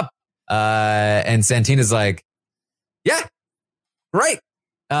 put him up. And Santina's like, yeah, right.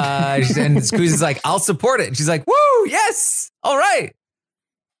 And Kuzi's like, I'll support it. And she's like, woo, yes. All right.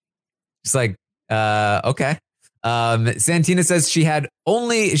 She's like, okay. Santina says she had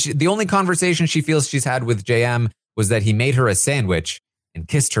the only conversation she feels she's had with JM was that he made her a sandwich and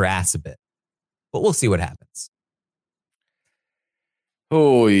kissed her ass a bit. But we'll see what happens.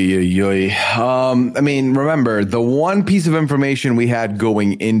 Oh, I mean, remember, the one piece of information we had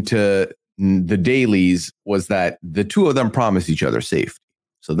going into the dailies was that the two of them promised each other safety.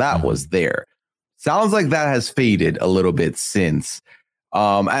 So that was there. Sounds like that has faded a little bit since.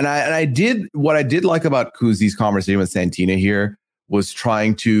 What I did like about Kuzi's conversation with Santina here was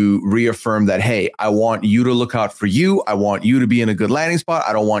trying to reaffirm that, hey, I want you to look out for you. I want you to be in a good landing spot.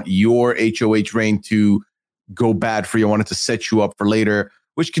 I don't want your HOH reign to go bad for you. I want it to set you up for later,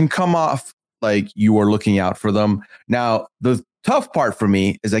 which can come off like you are looking out for them. Now, the tough part for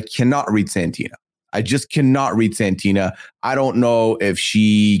me is I cannot read Santina. I just cannot read Santina. I don't know if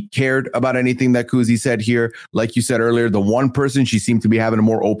she cared about anything that Kuzi said here. Like you said earlier, the one person she seemed to be having a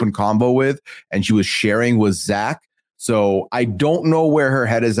more open combo with and she was sharing was Zach. So I don't know where her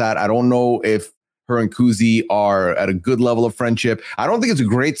head is at. I don't know if her and Kuzi are at a good level of friendship. I don't think it's a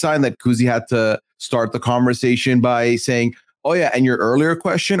great sign that Kuzi had to start the conversation by saying, oh yeah, and your earlier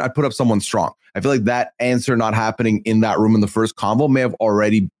question, I put up someone strong. I feel like that answer not happening in that room in the first convo may have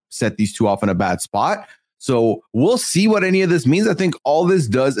already set these two off in a bad spot. So we'll see what any of this means. I think all this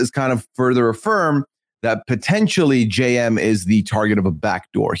does is kind of further affirm that potentially JM is the target of a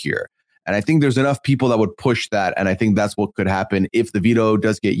backdoor here. And I think there's enough people that would push that. And I think that's what could happen if the veto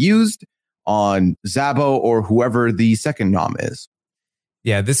does get used on Zabo or whoever the second nom is.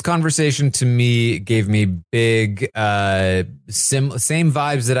 Yeah, this conversation to me gave me big same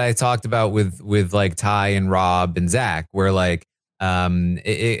vibes that I talked about with like Ty and Rob and Zach, where like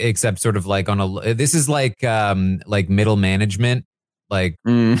except sort of like this is like middle management, like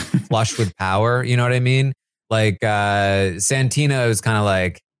flush with power, you know what I mean? Like Santina was kind of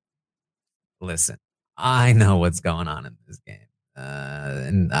like, listen, I know what's going on in this game.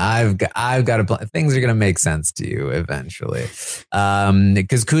 And I've got to play. Things are going to make sense to you eventually.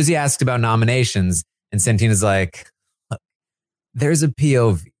 Because Kuzi asked about nominations and Santina's like, look, there's a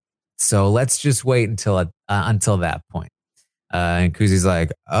POV. So let's just wait until that point. And Kuzi's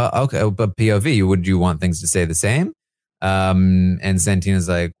like, oh, okay, but POV, would you want things to stay the same? And Santina's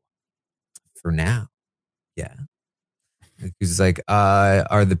like, for now, yeah. He's like,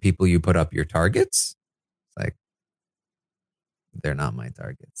 are the people you put up your targets? It's like, they're not my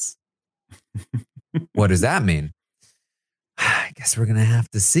targets. What does that mean? I guess we're going to have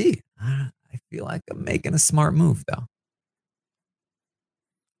to see. I feel like I'm making a smart move, though.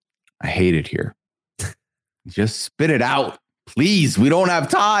 I hate it here. Just spit it out. Please, we don't have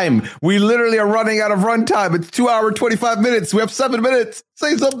time. We literally are running out of runtime. It's 2 hours, 25 minutes. We have 7 minutes.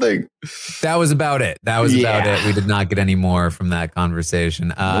 Say something. That was about it. About it. We did not get any more from that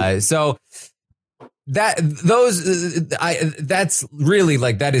conversation. So that's really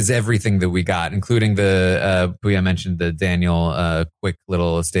like, that is everything that we got, including the, Puya mentioned the Daniel, quick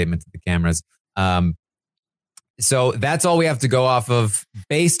little statement to the cameras. So that's all we have to go off of.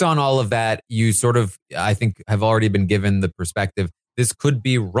 Based on all of that, you sort of, I think, have already been given the perspective. This could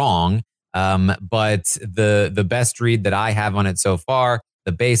be wrong, but the best read that I have on it so far,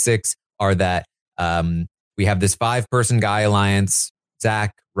 the basics are that we have this 5-person guy alliance: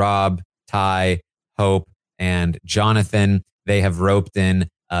 Zach, Rob, Ty, Hope, and Jonathan. They have roped in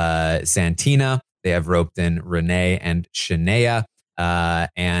Santina. They have roped in Renee and Shania.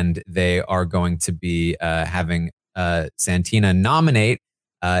 And they are going to be having Santina nominate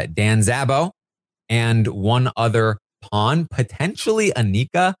Dan Zabo and one other pawn, potentially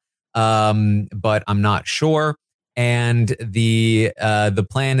Anika, but I'm not sure. And the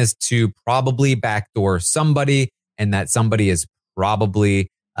plan is to probably backdoor somebody, and that somebody is probably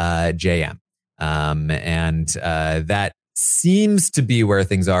JM. And that seems to be where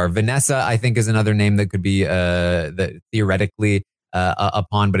things are. Vanessa, I think, is another name that could be that theoretically a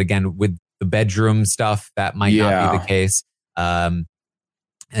pawn, but again, with the bedroom stuff, that might not be the case. And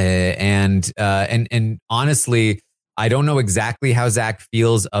honestly, I don't know exactly how Zach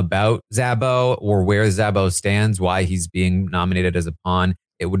feels about Zabo or where Zabo stands, why he's being nominated as a pawn.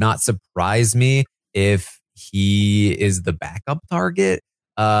 It would not surprise me if he is the backup target.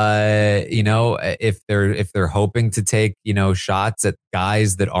 If they're hoping to take, shots at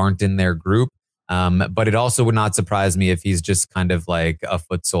guys that aren't in their group. But it also would not surprise me if he's just kind of like a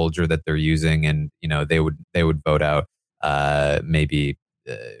foot soldier that they're using, and they would vote out maybe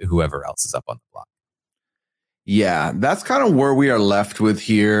whoever else is up on the block. Yeah, that's kind of where we are left with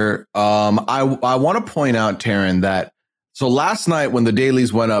here. I want to point out, Taryn, that so last night when the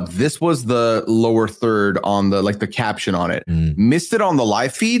dailies went up, this was the lower third on the caption on it. Missed it on the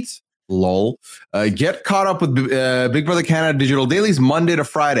live feeds. Lol. Get caught up with Big Brother Canada Digital Dailies Monday to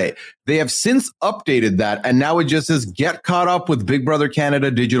Friday. They have since updated that, and now it just says get caught up with Big Brother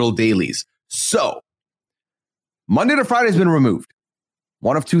Canada Digital Dailies. So Monday to Friday has been removed.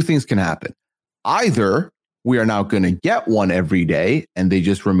 One of two things can happen. Either we are now going to get one every day, and they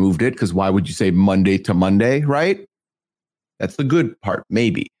just removed it, because why would you say Monday to Monday, right? That's the good part,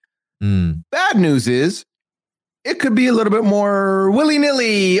 maybe. Bad news is, it could be a little bit more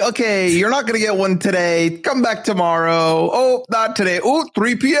willy-nilly. Okay, you're not going to get one today. Come back tomorrow. Oh, not today. Oh,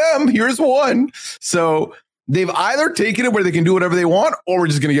 3 p.m. Here's one. So they've either taken it where they can do whatever they want, or we're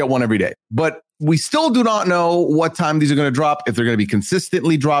just going to get one every day. But we still do not know what time these are going to drop, if they're going to be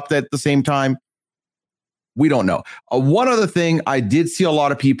consistently dropped at the same time. We don't know. One other thing, I did see a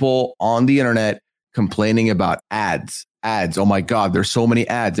lot of people on the internet complaining about ads. Oh my God, there's so many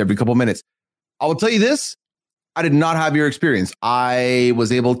ads every couple of minutes. I will tell you this. I did not have your experience. I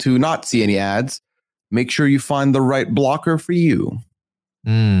was able to not see any ads. Make sure you find the right blocker for you.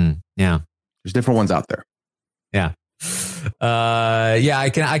 Yeah. There's different ones out there. Yeah.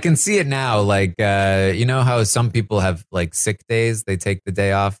 I can see it now. Like, how some people have like sick days, they take the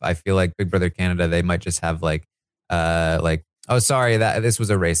day off. I feel like Big Brother Canada, they might just have oh, sorry, this was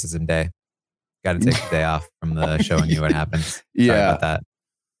a racism day. Got to take the day off from the showing you what happens. Sorry about that.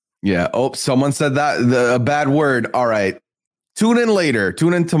 Yeah. Oh, someone said that a bad word. All right. Tune in later.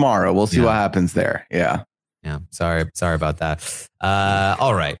 Tune in tomorrow. We'll see what happens there. Yeah. Yeah. Sorry about that.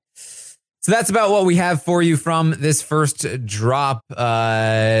 All right. So that's about what we have for you from this first drop.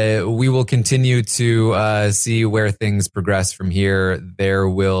 We will continue to see where things progress from here. There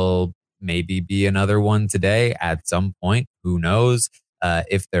will maybe be another one today at some point. Who knows?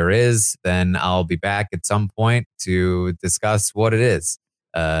 If there is, then I'll be back at some point to discuss what it is.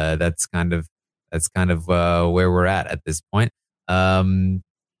 That's kind of where we're at this point.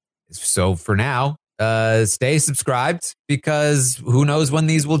 So for now, stay subscribed, because who knows when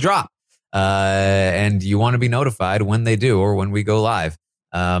these will drop. And you want to be notified when they do, or when we go live.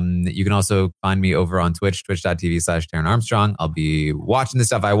 You can also find me over on Twitch, twitch.tv/Taryn Armstrong. I'll be watching this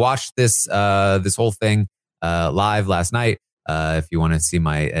stuff. I watched this whole thing live last night. If you want to see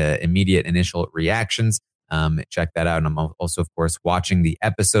my immediate initial reactions, check that out. And I'm also, of course, watching the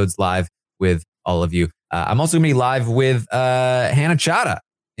episodes live with all of you. I'm also going to be live with Hannah Chada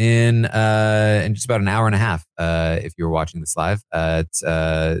in just about an hour and a half. If you're watching this live at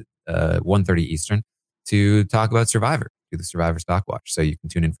 1:30 Eastern to talk about Survivor, do the Survivor Stock Watch. So you can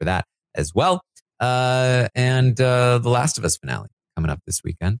tune in for that as well. And The Last of Us finale coming up this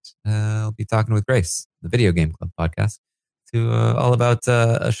weekend. I'll be talking with Grace, the Video Game Club podcast, to all about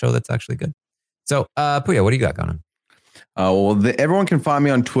a show that's actually good. So, Puya, what do you got going on? Everyone can find me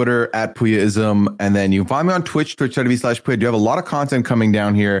on Twitter at Puyaism, and then you can find me on Twitch, twitch.tv/Puya. Do have a lot of content coming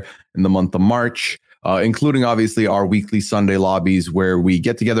down here in the month of March, including obviously our weekly Sunday lobbies where we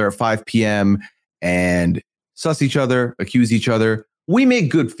get together at 5 p.m. and suss each other, accuse each other. We make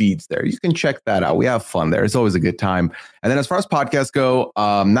good feeds there. You can check that out. We have fun there. It's always a good time. And then as far as podcasts go,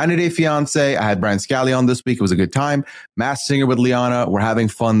 90 Day Fiance, I had Brian Scally on this week. It was a good time. Masked Singer with Liana. We're having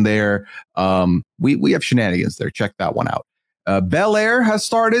fun there. We have shenanigans there. Check that one out. Bel Air has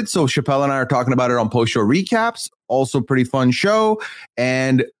started. So Chappelle and I are talking about it on post-show recaps. Also pretty fun show.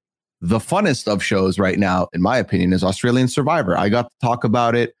 And the funnest of shows right now, in my opinion, is Australian Survivor. I got to talk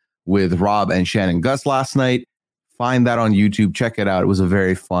about it with Rob and Shannon Gus last night. Find that on YouTube. Check it out. It was a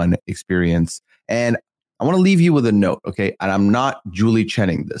very fun experience. And I want to leave you with a note, okay? And I'm not Julie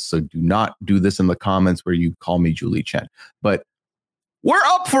Chenning this, so do not do this in the comments where you call me Julie Chen. But we're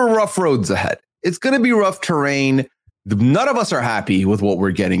up for rough roads ahead. It's going to be rough terrain. None of us are happy with what we're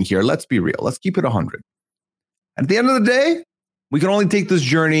getting here. Let's be real. Let's keep it 100. At the end of the day, we can only take this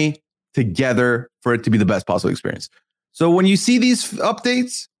journey together for it to be the best possible experience. So when you see these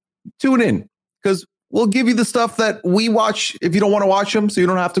updates, tune in, because we'll give you the stuff that we watch if you don't want to watch them, so you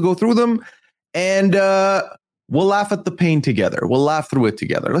don't have to go through them. And we'll laugh at the pain together. We'll laugh through it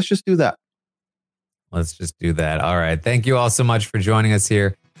together. Let's just do that. Let's just do that. All right. Thank you all so much for joining us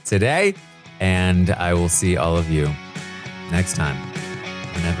here today. And I will see all of you next time,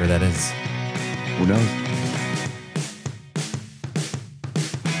 whenever that is. Who knows?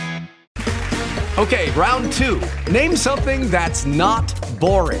 Okay, round two. Name something that's not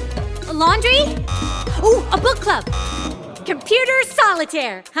boring. A laundry? Ooh, a book club. Computer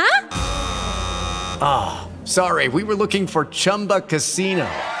solitaire, huh? Ah, sorry, we were looking for Chumba Casino.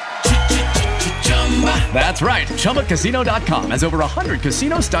 That's right, ChumbaCasino.com has over 100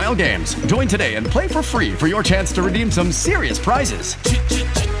 casino-style games. Join today and play for free for your chance to redeem some serious prizes.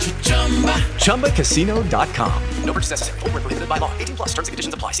 ChumbaCasino.com. No purchase necessary. Void where prohibited by law. 18+ terms and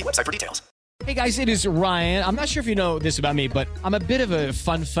conditions apply. See website for details. Hey guys, it is Ryan. I'm not sure if you know this about me, but I'm a bit of a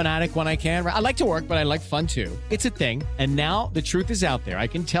fun fanatic when I can. I like to work, but I like fun too. It's a thing. And now the truth is out there. I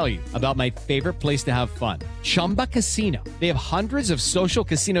can tell you about my favorite place to have fun. Chumba Casino. They have hundreds of social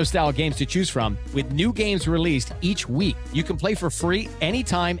casino style games to choose from with new games released each week. You can play for free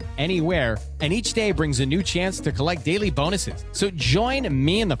anytime, anywhere. And each day brings a new chance to collect daily bonuses. So join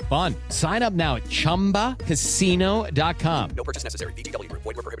me in the fun. Sign up now at ChumbaCasino.com. No purchase necessary. VGW Group.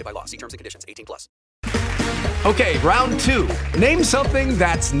 Void where prohibited by law. See terms and conditions. 18+. Okay, round two. Name something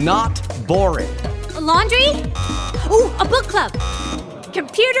that's not boring. A laundry? Ooh, a book club.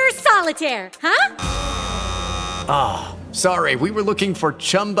 Computer solitaire, huh? Ah, sorry, we were looking for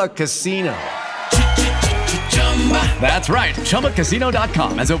Chumba Casino. That's right,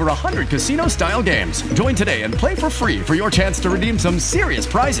 ChumbaCasino.com has over 100 casino-style games. Join today and play for free for your chance to redeem some serious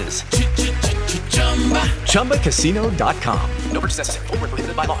prizes. ChumbaCasino.com. No purchase necessary. Void where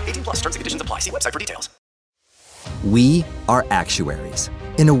prohibited by law. 18+ terms and conditions apply. See website for details. We are actuaries.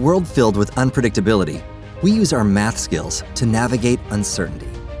 In a world filled with unpredictability, we use our math skills to navigate uncertainty.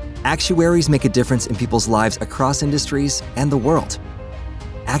 Actuaries make a difference in people's lives across industries and the world.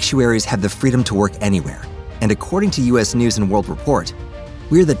 Actuaries have the freedom to work anywhere. And according to U.S. News & World Report,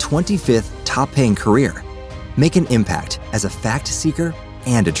 we're the 25th top-paying career. Make an impact as a fact seeker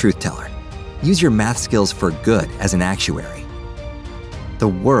and a truth teller. Use your math skills for good as an actuary. The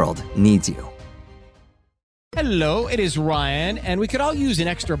world needs you. Hello, it is Ryan, and we could all use an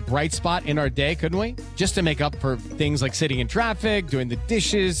extra bright spot in our day, couldn't we? Just to make up for things like sitting in traffic, doing the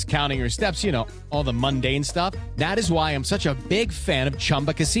dishes, counting your steps, you know, all the mundane stuff. That is why I'm such a big fan of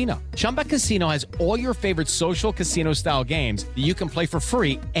Chumba Casino. Chumba Casino has all your favorite social casino-style games that you can play for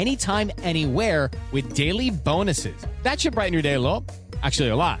free anytime, anywhere with daily bonuses. That should brighten your day a little. Actually,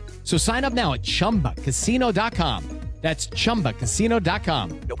 a lot. So sign up now at ChumbaCasino.com. That's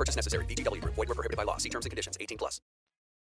ChumbaCasino.com. No purchase necessary. VGW Group. Void where prohibited by law. See terms and conditions. 18+.